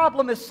the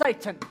problem is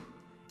Satan.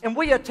 And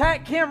we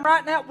attack him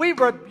right now. We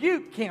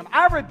rebuke him.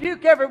 I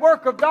rebuke every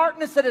work of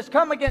darkness that has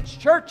come against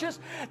churches,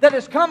 that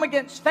has come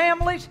against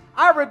families.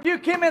 I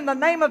rebuke him in the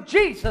name of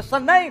Jesus, the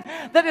name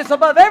that is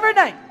above every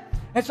name.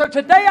 And so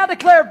today I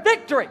declare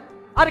victory.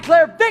 I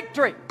declare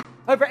victory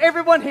over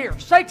everyone here.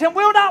 Satan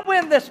will not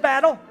win this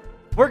battle.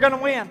 We're going to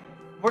win.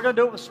 We're going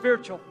to do it with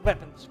spiritual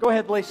weapons. Go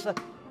ahead, Lisa.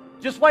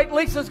 Just wait.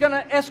 Lisa's going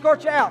to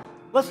escort you out.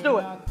 Let's do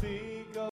it.